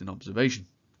interesting observation.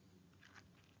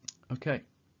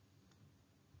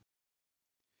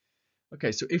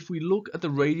 Okay, so if we look at the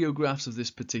radiographs of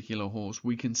this particular horse,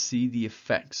 we can see the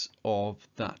effects of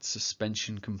that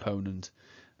suspension component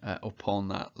upon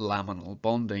that laminal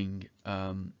bonding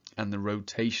and the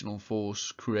rotational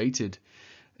force created,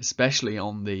 especially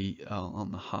on the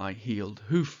high-heeled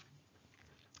hoof.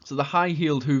 So the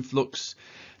high-heeled hoof looks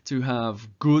to have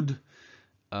good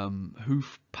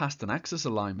hoof past and axis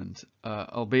alignment,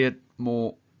 albeit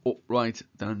more upright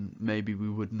than maybe we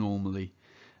would normally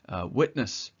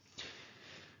witness.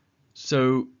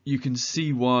 So you can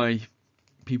see why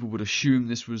people would assume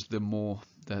this was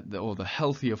the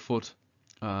healthier foot,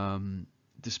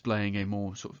 displaying a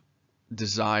more sort of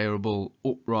desirable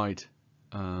upright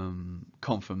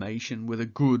conformation with a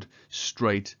good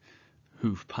straight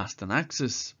hoof past and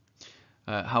axis.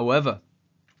 However,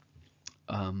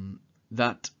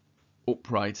 that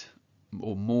upright,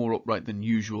 or more upright than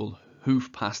usual,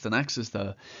 hoof past and axis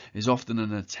there is often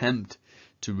an attempt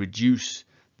to reduce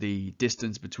the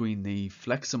distance between the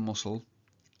flexor muscle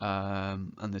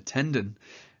and the tendon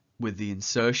with the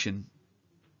insertion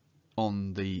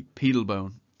on the pedal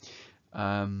bone,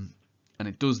 and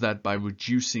it does that by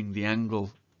reducing the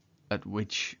angle at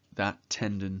which that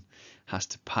tendon has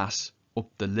to pass up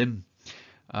the limb.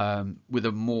 With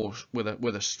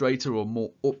a straighter or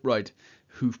more upright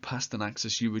hoof past and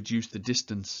axis, you reduce the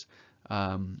distance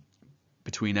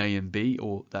between A and B,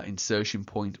 or that insertion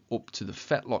point, up to the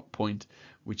fetlock point,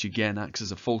 which again acts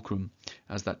as a fulcrum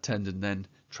as that tendon then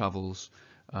travels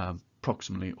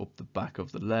approximately up the back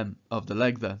of the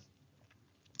leg there.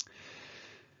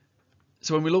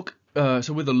 So when we look,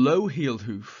 so with a low-heeled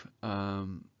hoof,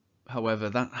 however,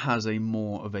 that has a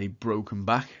more of a broken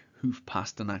back hoof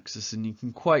pastanaxis, and you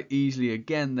can quite easily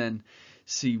again then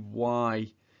see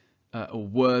why or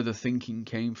where the thinking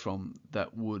came from.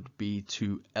 That would be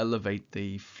to elevate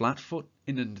the flat foot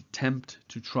in an attempt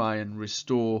to try and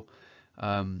restore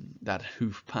that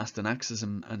hoof pastanaxis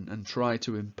and try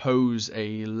to impose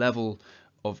a level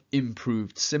of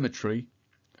improved symmetry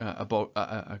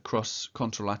across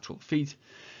contralateral feet.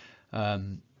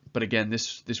 But again,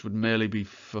 this would merely be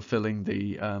fulfilling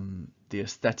the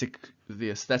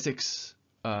aesthetics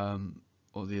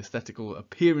or the aesthetical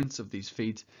appearance of these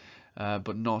feet,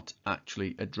 but not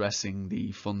actually addressing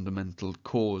the fundamental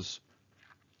cause.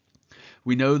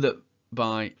 We know that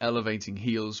by elevating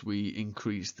heels, we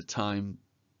increase the time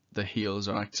the heels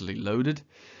are actually loaded,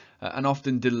 and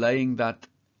often delaying that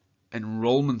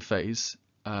enrollment phase.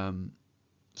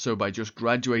 So by just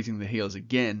graduating the heels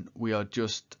again, we are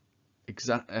just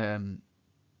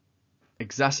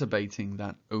exacerbating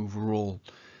that overall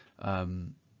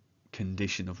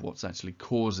condition of what's actually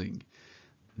causing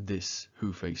this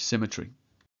hoof asymmetry.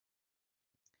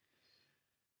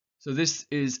 So this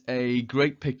is a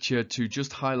great picture to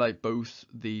just highlight both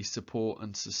the support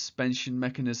and suspension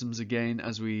mechanisms again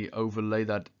as we overlay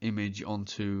that image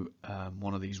onto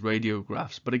one of these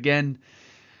radiographs. But again,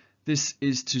 this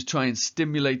is to try and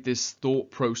stimulate this thought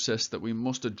process that we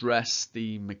must address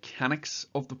the mechanics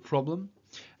of the problem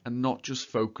and not just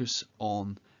focus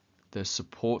on the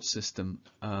support system.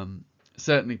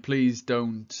 Certainly, please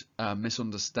don't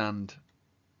misunderstand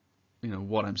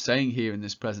what I'm saying here in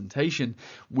this presentation.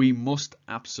 We must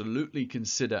absolutely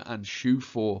consider and shoe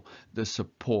for the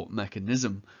support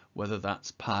mechanism, whether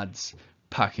that's pads,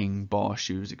 packing, bar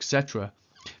shoes, etc.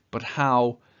 But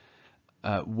how,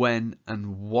 when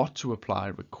and what to apply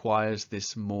requires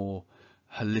this more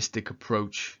holistic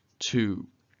approach to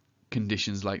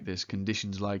conditions like this,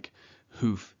 conditions like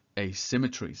hoof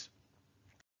asymmetries.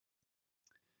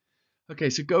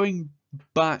 Okay, so going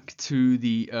back to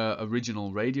the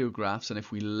original radiographs, and if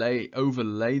we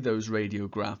overlay those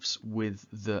radiographs with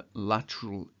the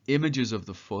lateral images of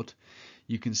the foot,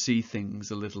 you can see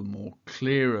things a little more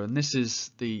clearer. And this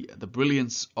is the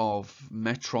brilliance of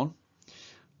Metron.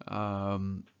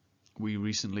 We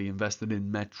recently invested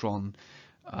in Metron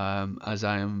as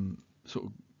I am sort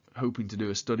of hoping to do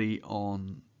a study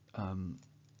on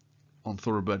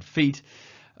thoroughbred feet.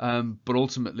 But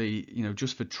ultimately,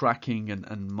 just for tracking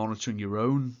and monitoring your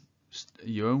own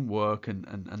work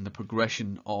and the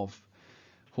progression of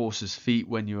horses' feet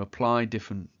when you apply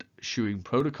different shoeing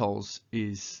protocols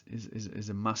is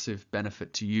a massive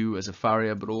benefit to you as a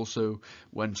farrier, but also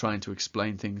when trying to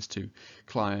explain things to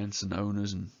clients and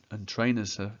owners and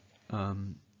trainers.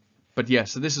 But yeah,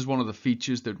 so this is one of the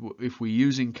features that if we're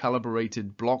using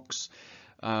calibrated blocks,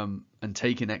 and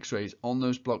taking x-rays on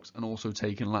those blocks and also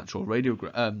taking lateral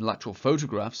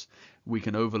photographs, we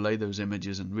can overlay those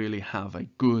images and really have a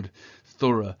good,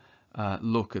 thorough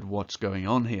look at what's going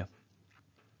on here.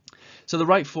 So the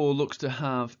right foot looks to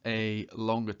have a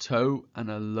longer toe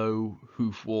and a low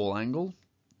hoof wall angle,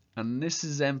 and this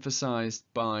is emphasized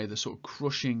by the sort of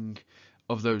crushing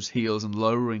of those heels and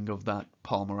lowering of that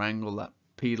palmar angle, that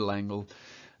pedal angle,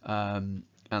 and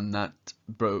that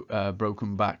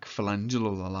broken back phalangeal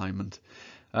alignment.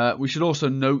 We should also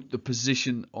note the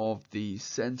position of the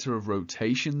center of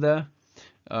rotation there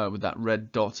with that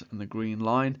red dot and the green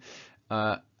line,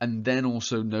 and then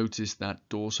also notice that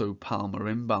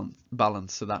dorsopalmar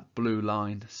imbalance, so that blue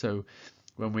line. So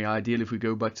when if we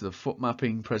go back to the foot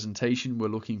mapping presentation, we're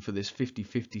looking for this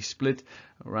 50-50 split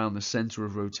around the center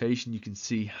of rotation. You can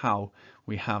see how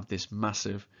we have this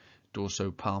massive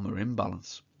dorsopalmar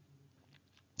imbalance.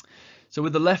 So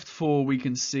with the left foot, we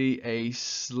can see a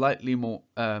slightly more,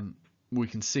 we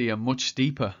can see a much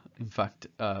steeper, in fact,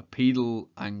 pedal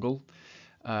angle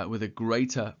with a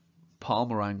greater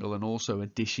palmar angle and also a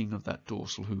dishing of that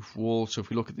dorsal hoof wall. So if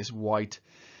we look at this white,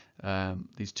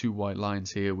 these two white lines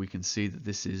here, we can see that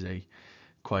this is a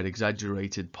quite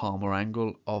exaggerated palmar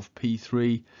angle of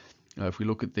P3. If we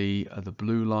look at the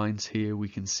blue lines here, we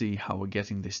can see how we're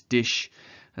getting this dish,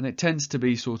 and it tends to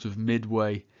be sort of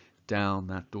midway down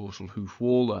that dorsal hoof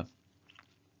wall there.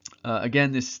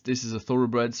 Again, this is a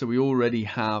thoroughbred, so we already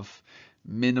have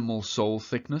minimal sole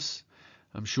thickness.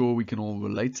 I'm sure we can all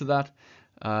relate to that.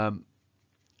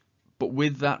 But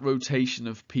with that rotation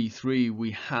of P3,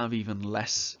 we have even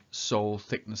less sole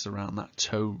thickness around that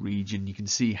toe region. You can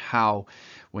see how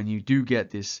when you do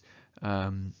get this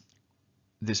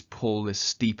this pull, this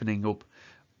steepening up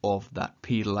of that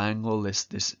pedal angle,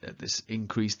 this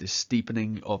increase, this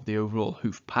steepening of the overall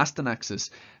hoof pastern axis,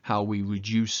 how we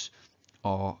reduce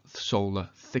our solar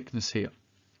thickness here.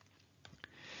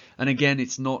 And again,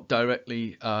 it's not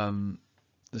directly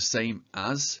the same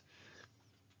as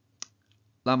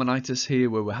laminitis here,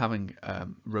 where we're having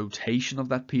rotation of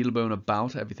that pedal bone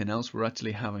about everything else. We're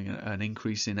actually having an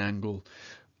increase in angle,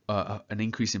 an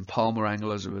increase in palmar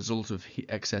angle as a result of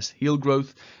excess heel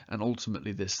growth, and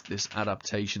ultimately this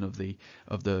adaptation of the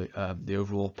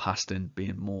overall pastern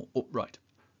being more upright.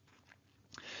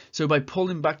 So by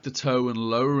pulling back the toe and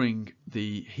lowering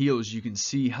the heels, you can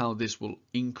see how this will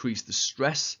increase the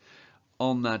stress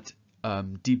on that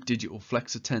deep digital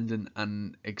flexor tendon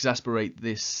and exacerbate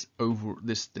this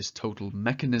total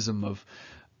mechanism of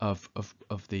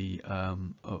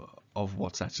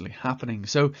what's actually happening.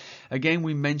 So again,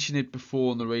 we mentioned it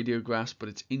before on the radiographs, but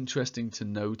it's interesting to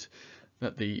note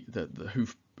that the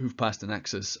hoof pastern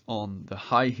axis on the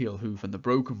high heel hoof and the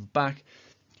broken back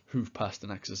hoof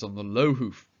pastern axis on the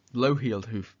low heeled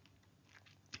hoof,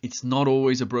 it's not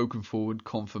always a broken forward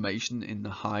conformation in the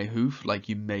high hoof like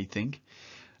you may think,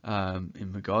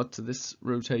 in regard to this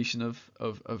rotation of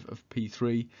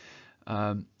P3,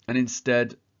 and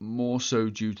instead more so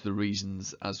due to the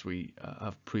reasons as we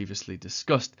have previously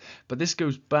discussed. But this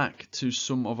goes back to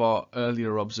some of our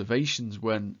earlier observations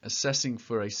when assessing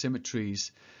for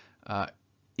asymmetries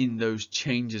in those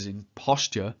changes in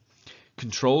posture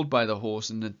controlled by the horse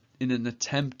in an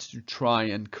attempt to try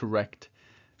and correct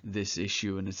this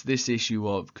issue. And it's this issue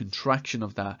of contraction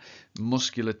of that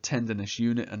muscular tendinous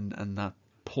unit and that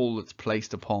pull that's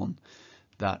placed upon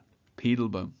that pedal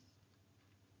bone.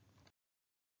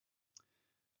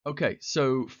 Okay,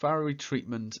 so farriery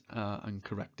treatment and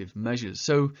corrective measures.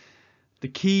 So the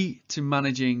key to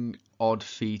managing odd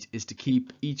feet is to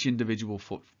keep each individual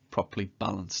foot properly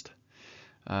balanced.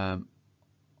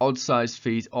 Odd-sized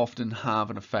feet often have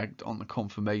an effect on the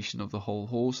conformation of the whole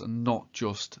horse and not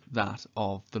just that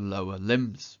of the lower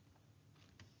limbs.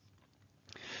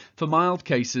 For mild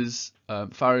cases,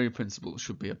 farriery principles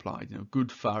should be applied.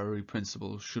 Good farriery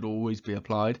principles should always be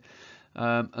applied,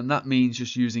 and that means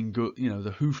just using good,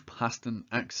 the hoof pastern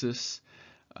axis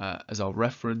as our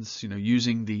reference.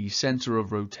 Using the center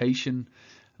of rotation,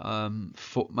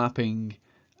 foot mapping,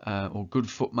 or good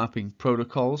foot mapping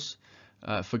protocols.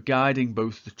 For guiding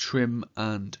both the trim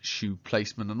and shoe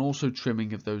placement, and also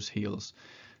trimming of those heels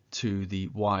to the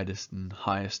widest and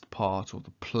highest part or the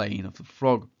plane of the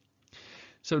frog.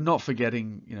 So not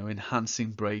forgetting,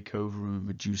 enhancing breakover and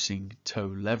reducing toe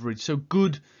leverage. So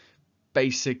good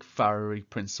basic farriery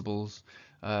principles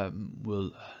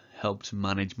will help to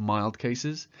manage mild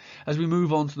cases. As we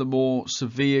move on to the more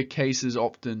severe cases,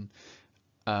 often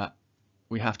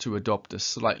we have to adopt a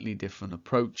slightly different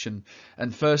approach,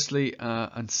 and firstly,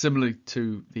 and similarly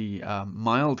to the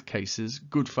mild cases,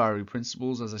 good farriery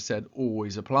principles, as I said,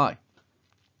 always apply.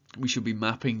 We should be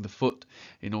mapping the foot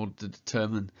in order to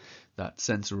determine that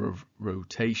center of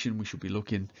rotation. We should be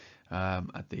looking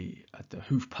at the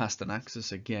hoof pastern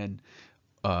axis again,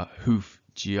 hoof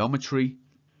geometry,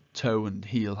 toe and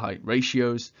heel height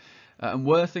ratios, and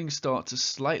where things start to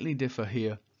slightly differ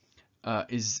here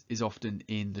is often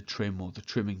in the trim or the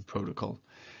trimming protocol.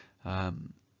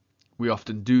 We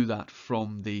often do that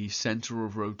from the center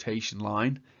of rotation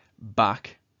line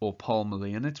back or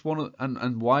palmally, and it's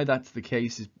and why that's the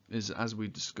case is as we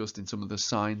discussed in some of the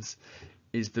signs,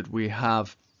 is that we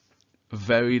have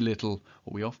very little,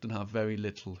 or we often have very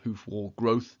little hoof wall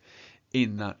growth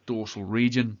in that dorsal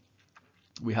region.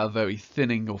 We have very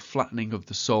thinning or flattening of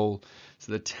the sole,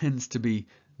 so there tends to be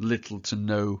little to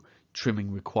no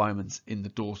trimming requirements in the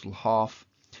dorsal half.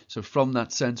 So from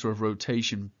that center of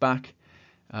rotation back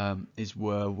is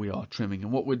where we are trimming,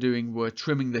 and what we're doing, we're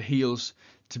trimming the heels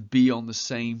to be on the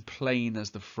same plane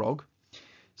as the frog.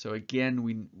 So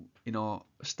again, in our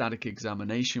static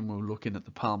examination, we're looking at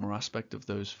the palmar aspect of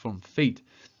those front feet,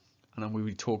 and then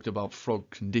we talked about frog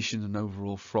condition and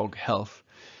overall frog health.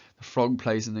 The frog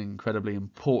plays an incredibly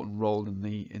important role in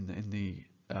the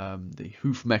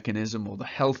hoof mechanism, or the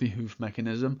healthy hoof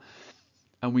mechanism,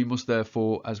 and we must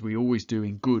therefore, as we always do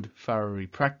in good farriery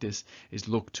practice, is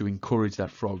look to encourage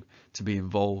that frog to be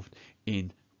involved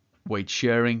in weight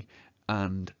sharing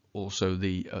and also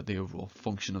the overall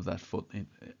function of that foot,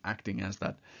 acting as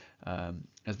that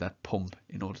pump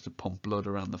in order to pump blood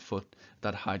around the foot,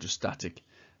 that hydrostatic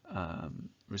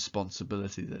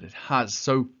responsibility that it has.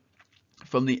 So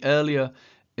from the earlier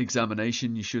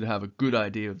examination, you should have a good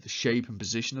idea of the shape and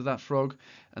position of that frog,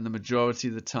 and the majority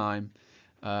of the time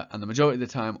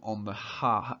on the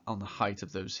height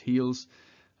of those heels.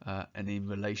 and in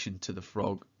relation to the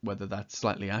frog, whether that's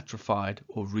slightly atrophied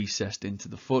or recessed into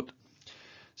the foot.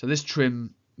 So this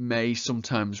trim may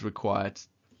sometimes require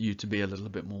you to be a little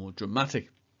bit more dramatic.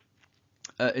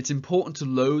 It's important to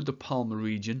load the palmar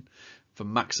region for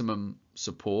maximum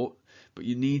support, but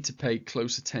you need to pay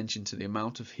close attention to the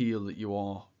amount of heel that you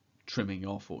are trimming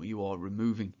off or you are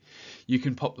removing. You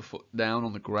can pop the foot down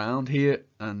on the ground here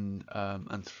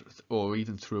or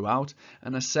even throughout,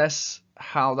 and assess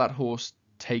how that horse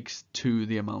takes to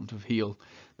the amount of heel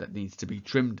that needs to be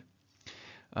trimmed,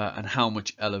 and how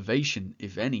much elevation,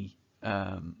 if any,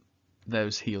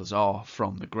 those heels are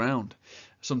from the ground.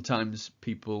 Sometimes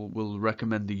people will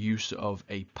recommend the use of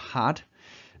a pad,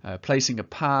 placing a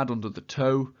pad under the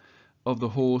toe of the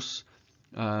horse,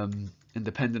 and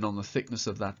depending on the thickness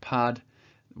of that pad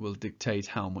will dictate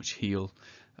how much heel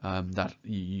that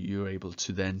you're able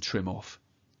to then trim off,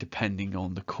 depending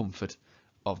on the comfort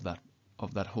of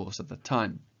that horse at the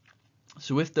time.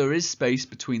 So if there is space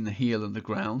between the heel and the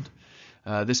ground,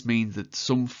 this means that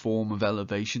some form of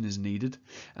elevation is needed,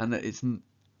 and that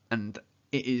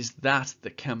it is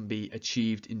that can be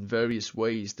achieved in various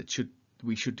ways that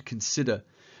we should consider,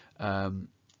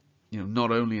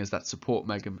 not only as that support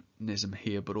mechanism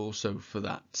here, but also for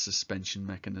that suspension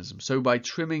mechanism. So by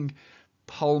trimming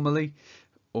palmally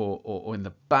or in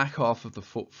the back half of the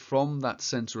foot from that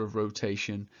center of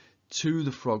rotation to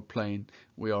the frog plane,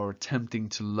 we are attempting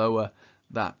to lower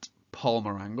that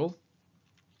palmar angle,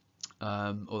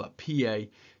 or that PA,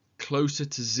 closer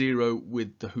to zero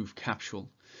with the hoof capsule.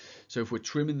 So if we're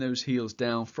trimming those heels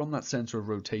down from that center of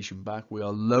rotation back, we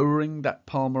are lowering that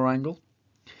palmar angle,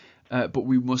 but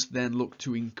we must then look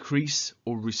to increase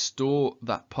or restore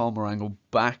that palmar angle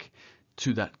back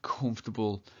to that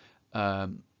comfortable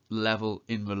level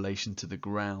in relation to the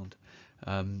ground.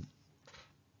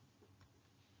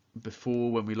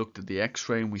 Before, when we looked at the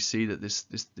X-ray, and we see that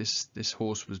this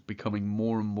horse was becoming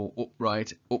more and more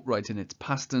upright in its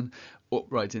pastern,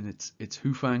 upright in its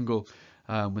hoof angle,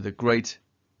 with a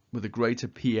greater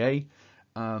PA,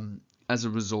 as a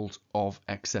result of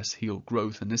excess heel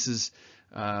growth, and this is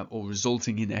or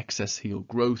resulting in excess heel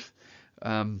growth.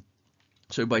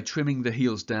 So by trimming the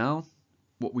heels down,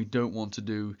 what we don't want to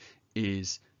do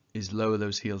is lower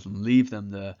those heels and leave them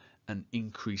there and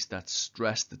increase that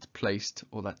stress that's placed,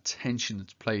 or that tension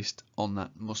that's placed on that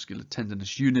muscular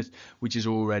tendinous unit, which is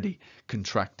already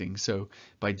contracting. So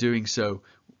by doing so,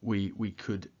 we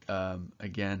could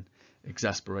again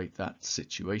exacerbate that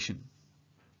situation.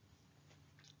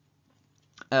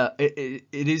 It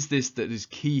is this that is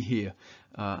key here,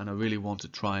 and I really want to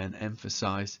try and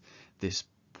emphasize this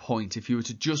point. If you were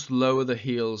to just lower the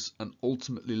heels and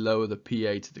ultimately lower the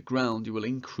PA to the ground, you will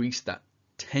increase that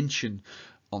tension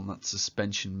on that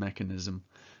suspension mechanism,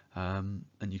 and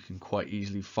you can quite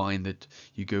easily find that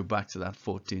you go back to that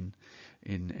foot in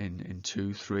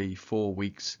 2, 3, 4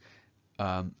 weeks,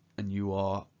 and you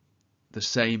are the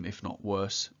same, if not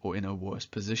worse, or in a worse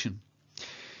position.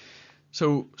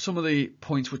 So some of the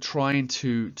points we're trying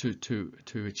to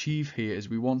achieve here is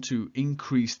we want to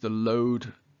increase the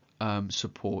load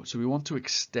support. So we want to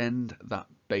extend that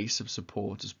base of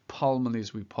support as palmarly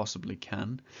as we possibly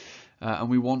can, and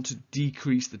we want to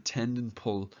decrease the tendon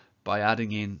pull by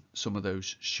adding in some of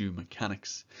those shoe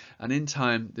mechanics. And in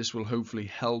time, this will hopefully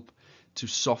help to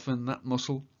soften that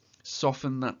muscle,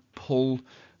 soften that pull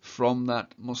from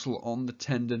that muscle on the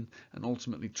tendon, and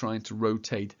ultimately trying to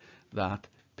rotate that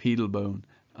pedal bone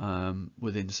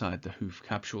within inside the hoof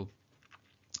capsule.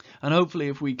 And hopefully,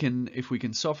 if we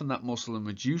can soften that muscle and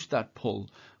reduce that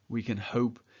pull, we can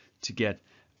hope to get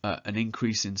an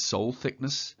increase in sole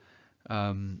thickness.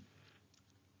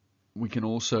 We can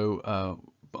also,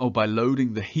 by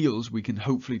loading the heels, we can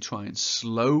hopefully try and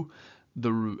slow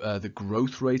the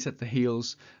growth rate at the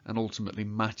heels, and ultimately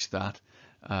match that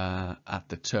at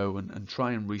the toe, and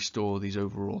try and restore these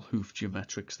overall hoof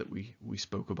geometrics that we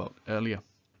spoke about earlier.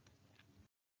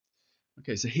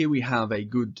 Okay, so here we have a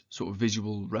good sort of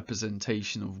visual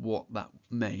representation of what that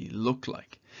may look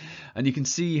like, and you can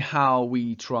see how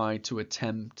we try to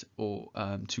attempt or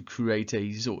to create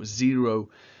a sort of zero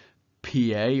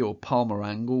PA or palmar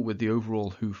angle with the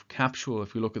overall hoof capsule,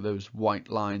 if we look at those white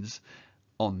lines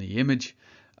on the image,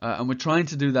 and we're trying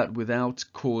to do that without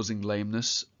causing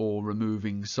lameness or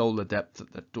removing solar depth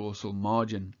at that dorsal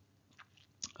margin,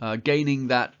 gaining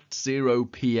that zero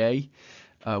PA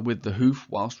with the hoof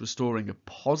whilst restoring a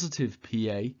positive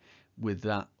PA with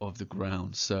that of the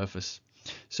ground surface.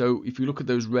 So if you look at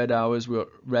those red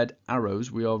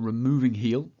arrows, we are removing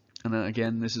heel, and then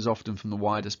again, this is often from the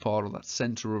widest part of that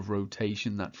center of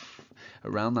rotation, that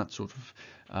around that sort of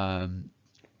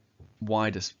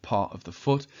widest part of the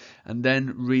foot, and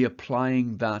then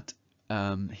reapplying that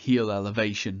heel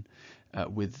elevation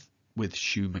with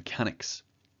shoe mechanics.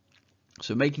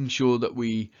 So making sure that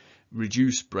we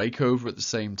reduce breakover at the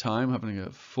same time, having a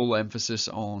full emphasis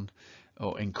on,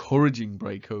 or encouraging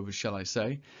breakover, shall I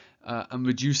say, and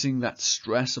reducing that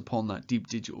stress upon that deep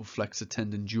digital flexor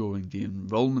tendon during the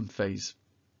enrollment phase.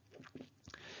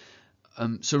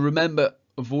 So remember,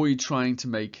 avoid trying to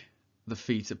make the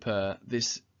feet a pair.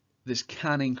 This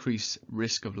can increase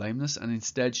risk of lameness, and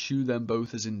instead shoe them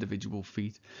both as individual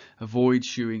feet. Avoid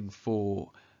shoeing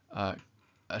for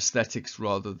aesthetics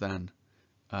rather than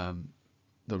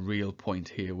the real point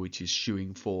here, which is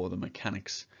shoeing for the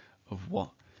mechanics of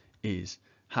what is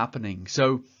happening.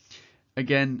 So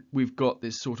again, we've got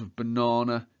this sort of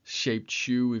banana shaped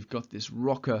shoe, we've got this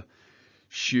rocker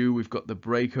shoe, we've got the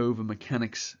breakover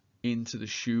mechanics into the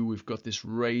shoe, we've got this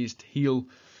raised heel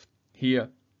here,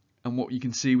 and what you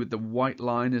can see with the white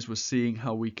line is we're seeing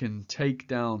how we can take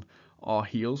down our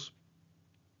heels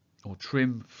or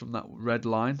trim from that red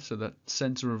line, so that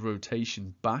center of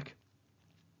rotation back,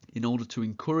 in order to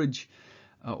encourage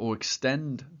or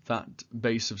extend that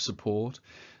base of support,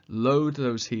 load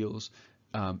those heels,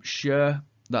 share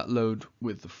that load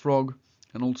with the frog,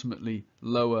 and ultimately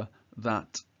lower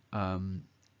that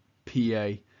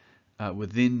PA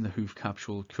within the hoof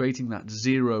capsule, creating that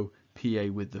zero PA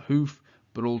with the hoof,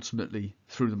 but ultimately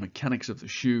through the mechanics of the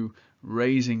shoe,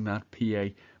 raising that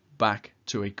PA back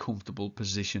to a comfortable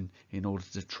position in order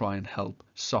to try and help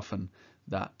soften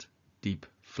that deep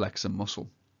flexor muscle.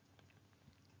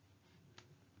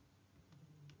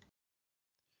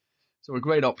 So a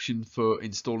great option for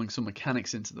installing some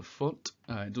mechanics into the foot.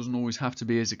 It doesn't always have to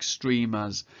be as extreme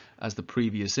as the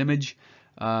previous image.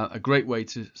 A great way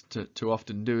to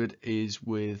often do it is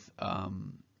with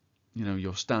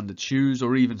your standard shoes,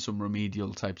 or even some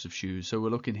remedial types of shoes. So we're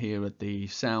looking here at the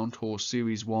Sound Horse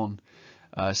Series 1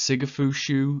 Sigafu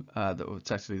shoe.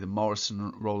 It's actually the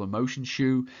Morrison Roller Motion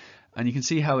shoe, and you can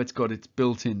see how it's got its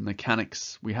built-in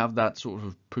mechanics. We have that sort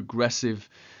of progressive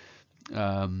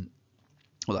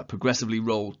that progressively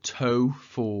rolled toe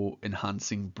for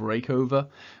enhancing breakover.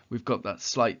 We've got that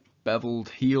slight beveled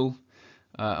heel,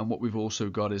 and what we've also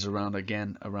got is around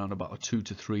about a 2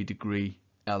 to 3 degree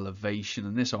elevation,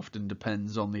 and this often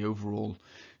depends on the overall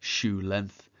shoe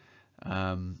length.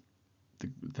 How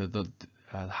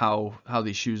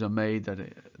these shoes are made, that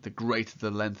the greater the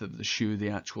length of the shoe,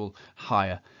 the actual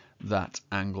higher that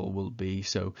angle will be.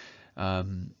 So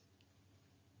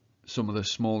some of the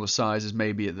smaller sizes,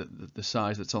 maybe at the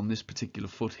size that's on this particular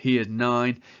foot here,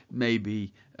 9,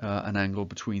 maybe an angle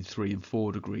between 3 and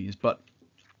 4 degrees. But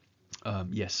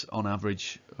yes, on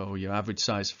average, or your average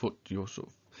size foot, your sort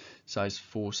of size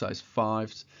 4, size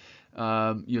 5s,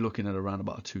 you're looking at around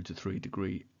about a 2 to 3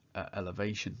 degree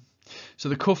elevation. So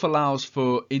the cuff allows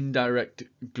for indirect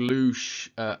glue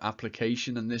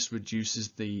application, and this reduces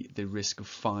the risk of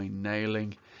fine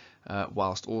nailing,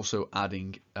 whilst also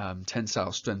adding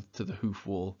tensile strength to the hoof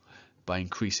wall by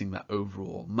increasing that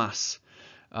overall mass.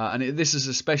 And this is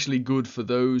especially good for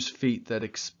those feet that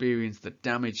experience the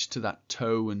damage to that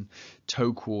toe and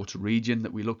toe quarter region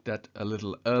that we looked at a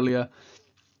little earlier.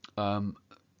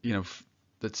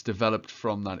 That's developed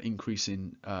from that increase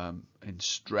in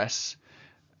stress,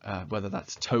 whether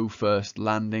that's toe first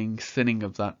landing, thinning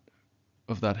of that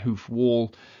hoof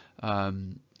wall,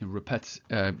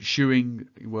 shoeing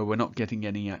where we're not getting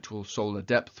any actual solar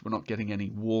depth, we're not getting any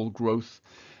wall growth,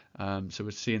 so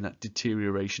we're seeing that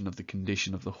deterioration of the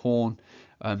condition of the horn.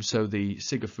 So the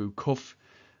Sigafu cuff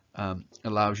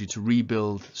allows you to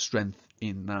rebuild strength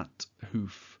in that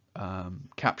hoof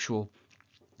capsule,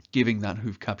 giving that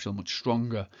hoof capsule much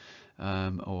stronger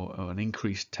or an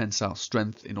increased tensile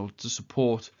strength in order to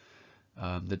support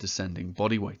the descending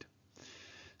body weight.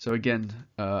 So again,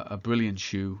 a brilliant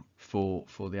shoe for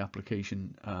the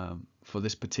application for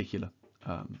this particular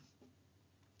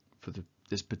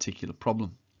this particular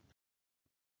problem.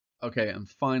 Okay, and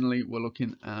finally we're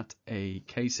looking at a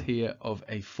case here of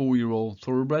a 4-year-old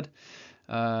thoroughbred.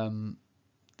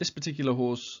 This particular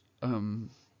horse,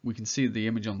 we can see the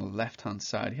image on the left hand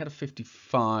side. He had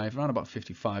around about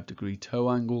 55 degree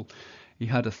toe angle. He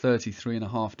had a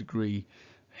 33.5 degree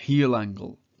heel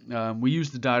angle. We use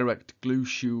the direct glue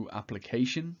shoe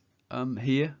application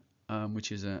here,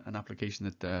 which is an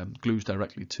application that glues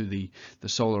directly to the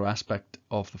solar aspect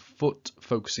of the foot,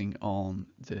 focusing on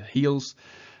the heels.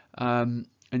 And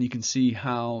you can see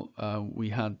how we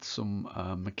had some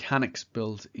mechanics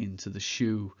built into the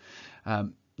shoe.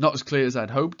 Not as clear as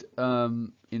I'd hoped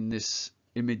in this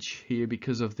image here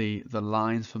because of the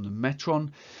lines from the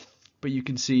Metron, but you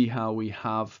can see how we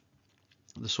have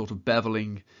the sort of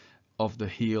beveling of the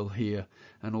heel here,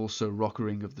 and also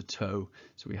rockering of the toe.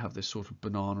 So we have this sort of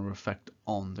banana effect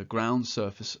on the ground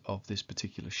surface of this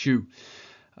particular shoe.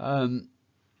 And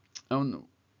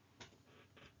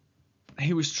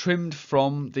he was trimmed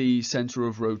from the center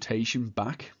of rotation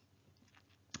back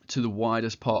to the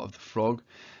widest part of the frog,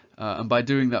 and by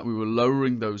doing that we were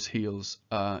lowering those heels.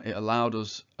 It allowed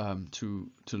us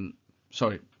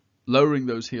lowering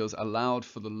those heels allowed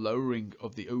for the lowering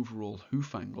of the overall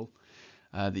hoof angle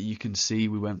that you can see.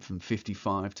 We went from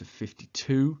 55 to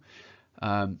 52,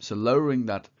 so lowering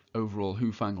that overall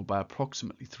hoof angle by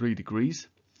approximately 3 degrees,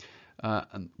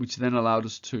 and which then allowed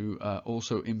us to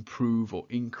also improve or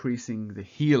increasing the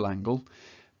heel angle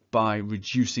by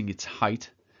reducing its height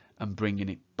and bringing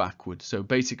it backward. So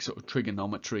basic sort of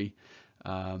trigonometry.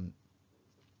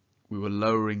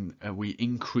 We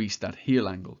increased that heel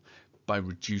angle by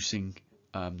reducing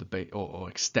or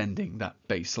extending that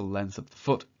basal length of the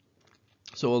foot.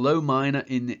 So although minor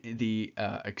in the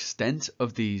extent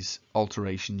of these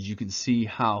alterations, you can see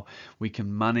how we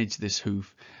can manage this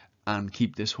hoof and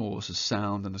keep this horse as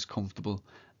sound and as comfortable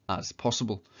as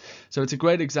possible. So it's a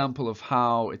great example of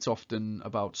how it's often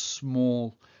about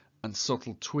small and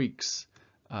subtle tweaks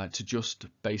to just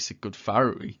basic good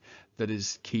farriery that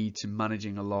is key to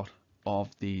managing a lot of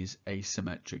these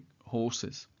asymmetric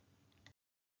horses.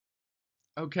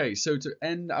 Okay, so to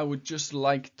end, I would just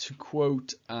like to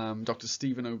quote Dr.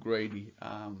 Stephen O'Grady,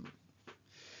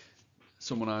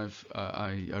 someone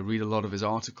I read a lot of his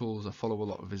articles, I follow a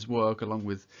lot of his work, along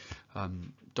with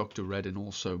Dr. Reddin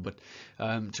also. But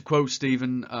to quote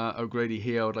Stephen O'Grady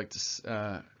here, I would like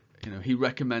to, he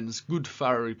recommends good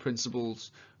farriery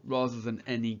principles rather than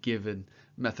any given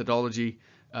methodology,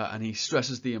 and he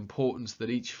stresses the importance that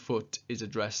each foot is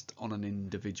addressed on an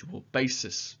individual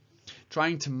basis.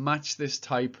 Trying to match this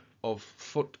type of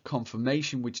foot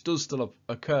conformation, which does still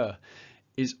occur,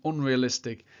 is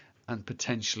unrealistic and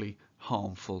potentially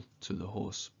harmful to the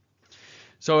horse.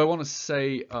 So I want to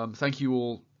say thank you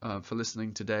all for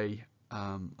listening today.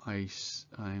 I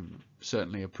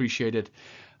certainly appreciate it.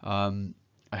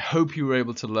 I hope you were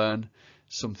able to learn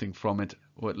something from it,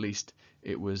 or at least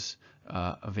it was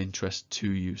of interest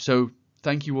to you. So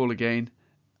thank you all again,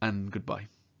 and goodbye.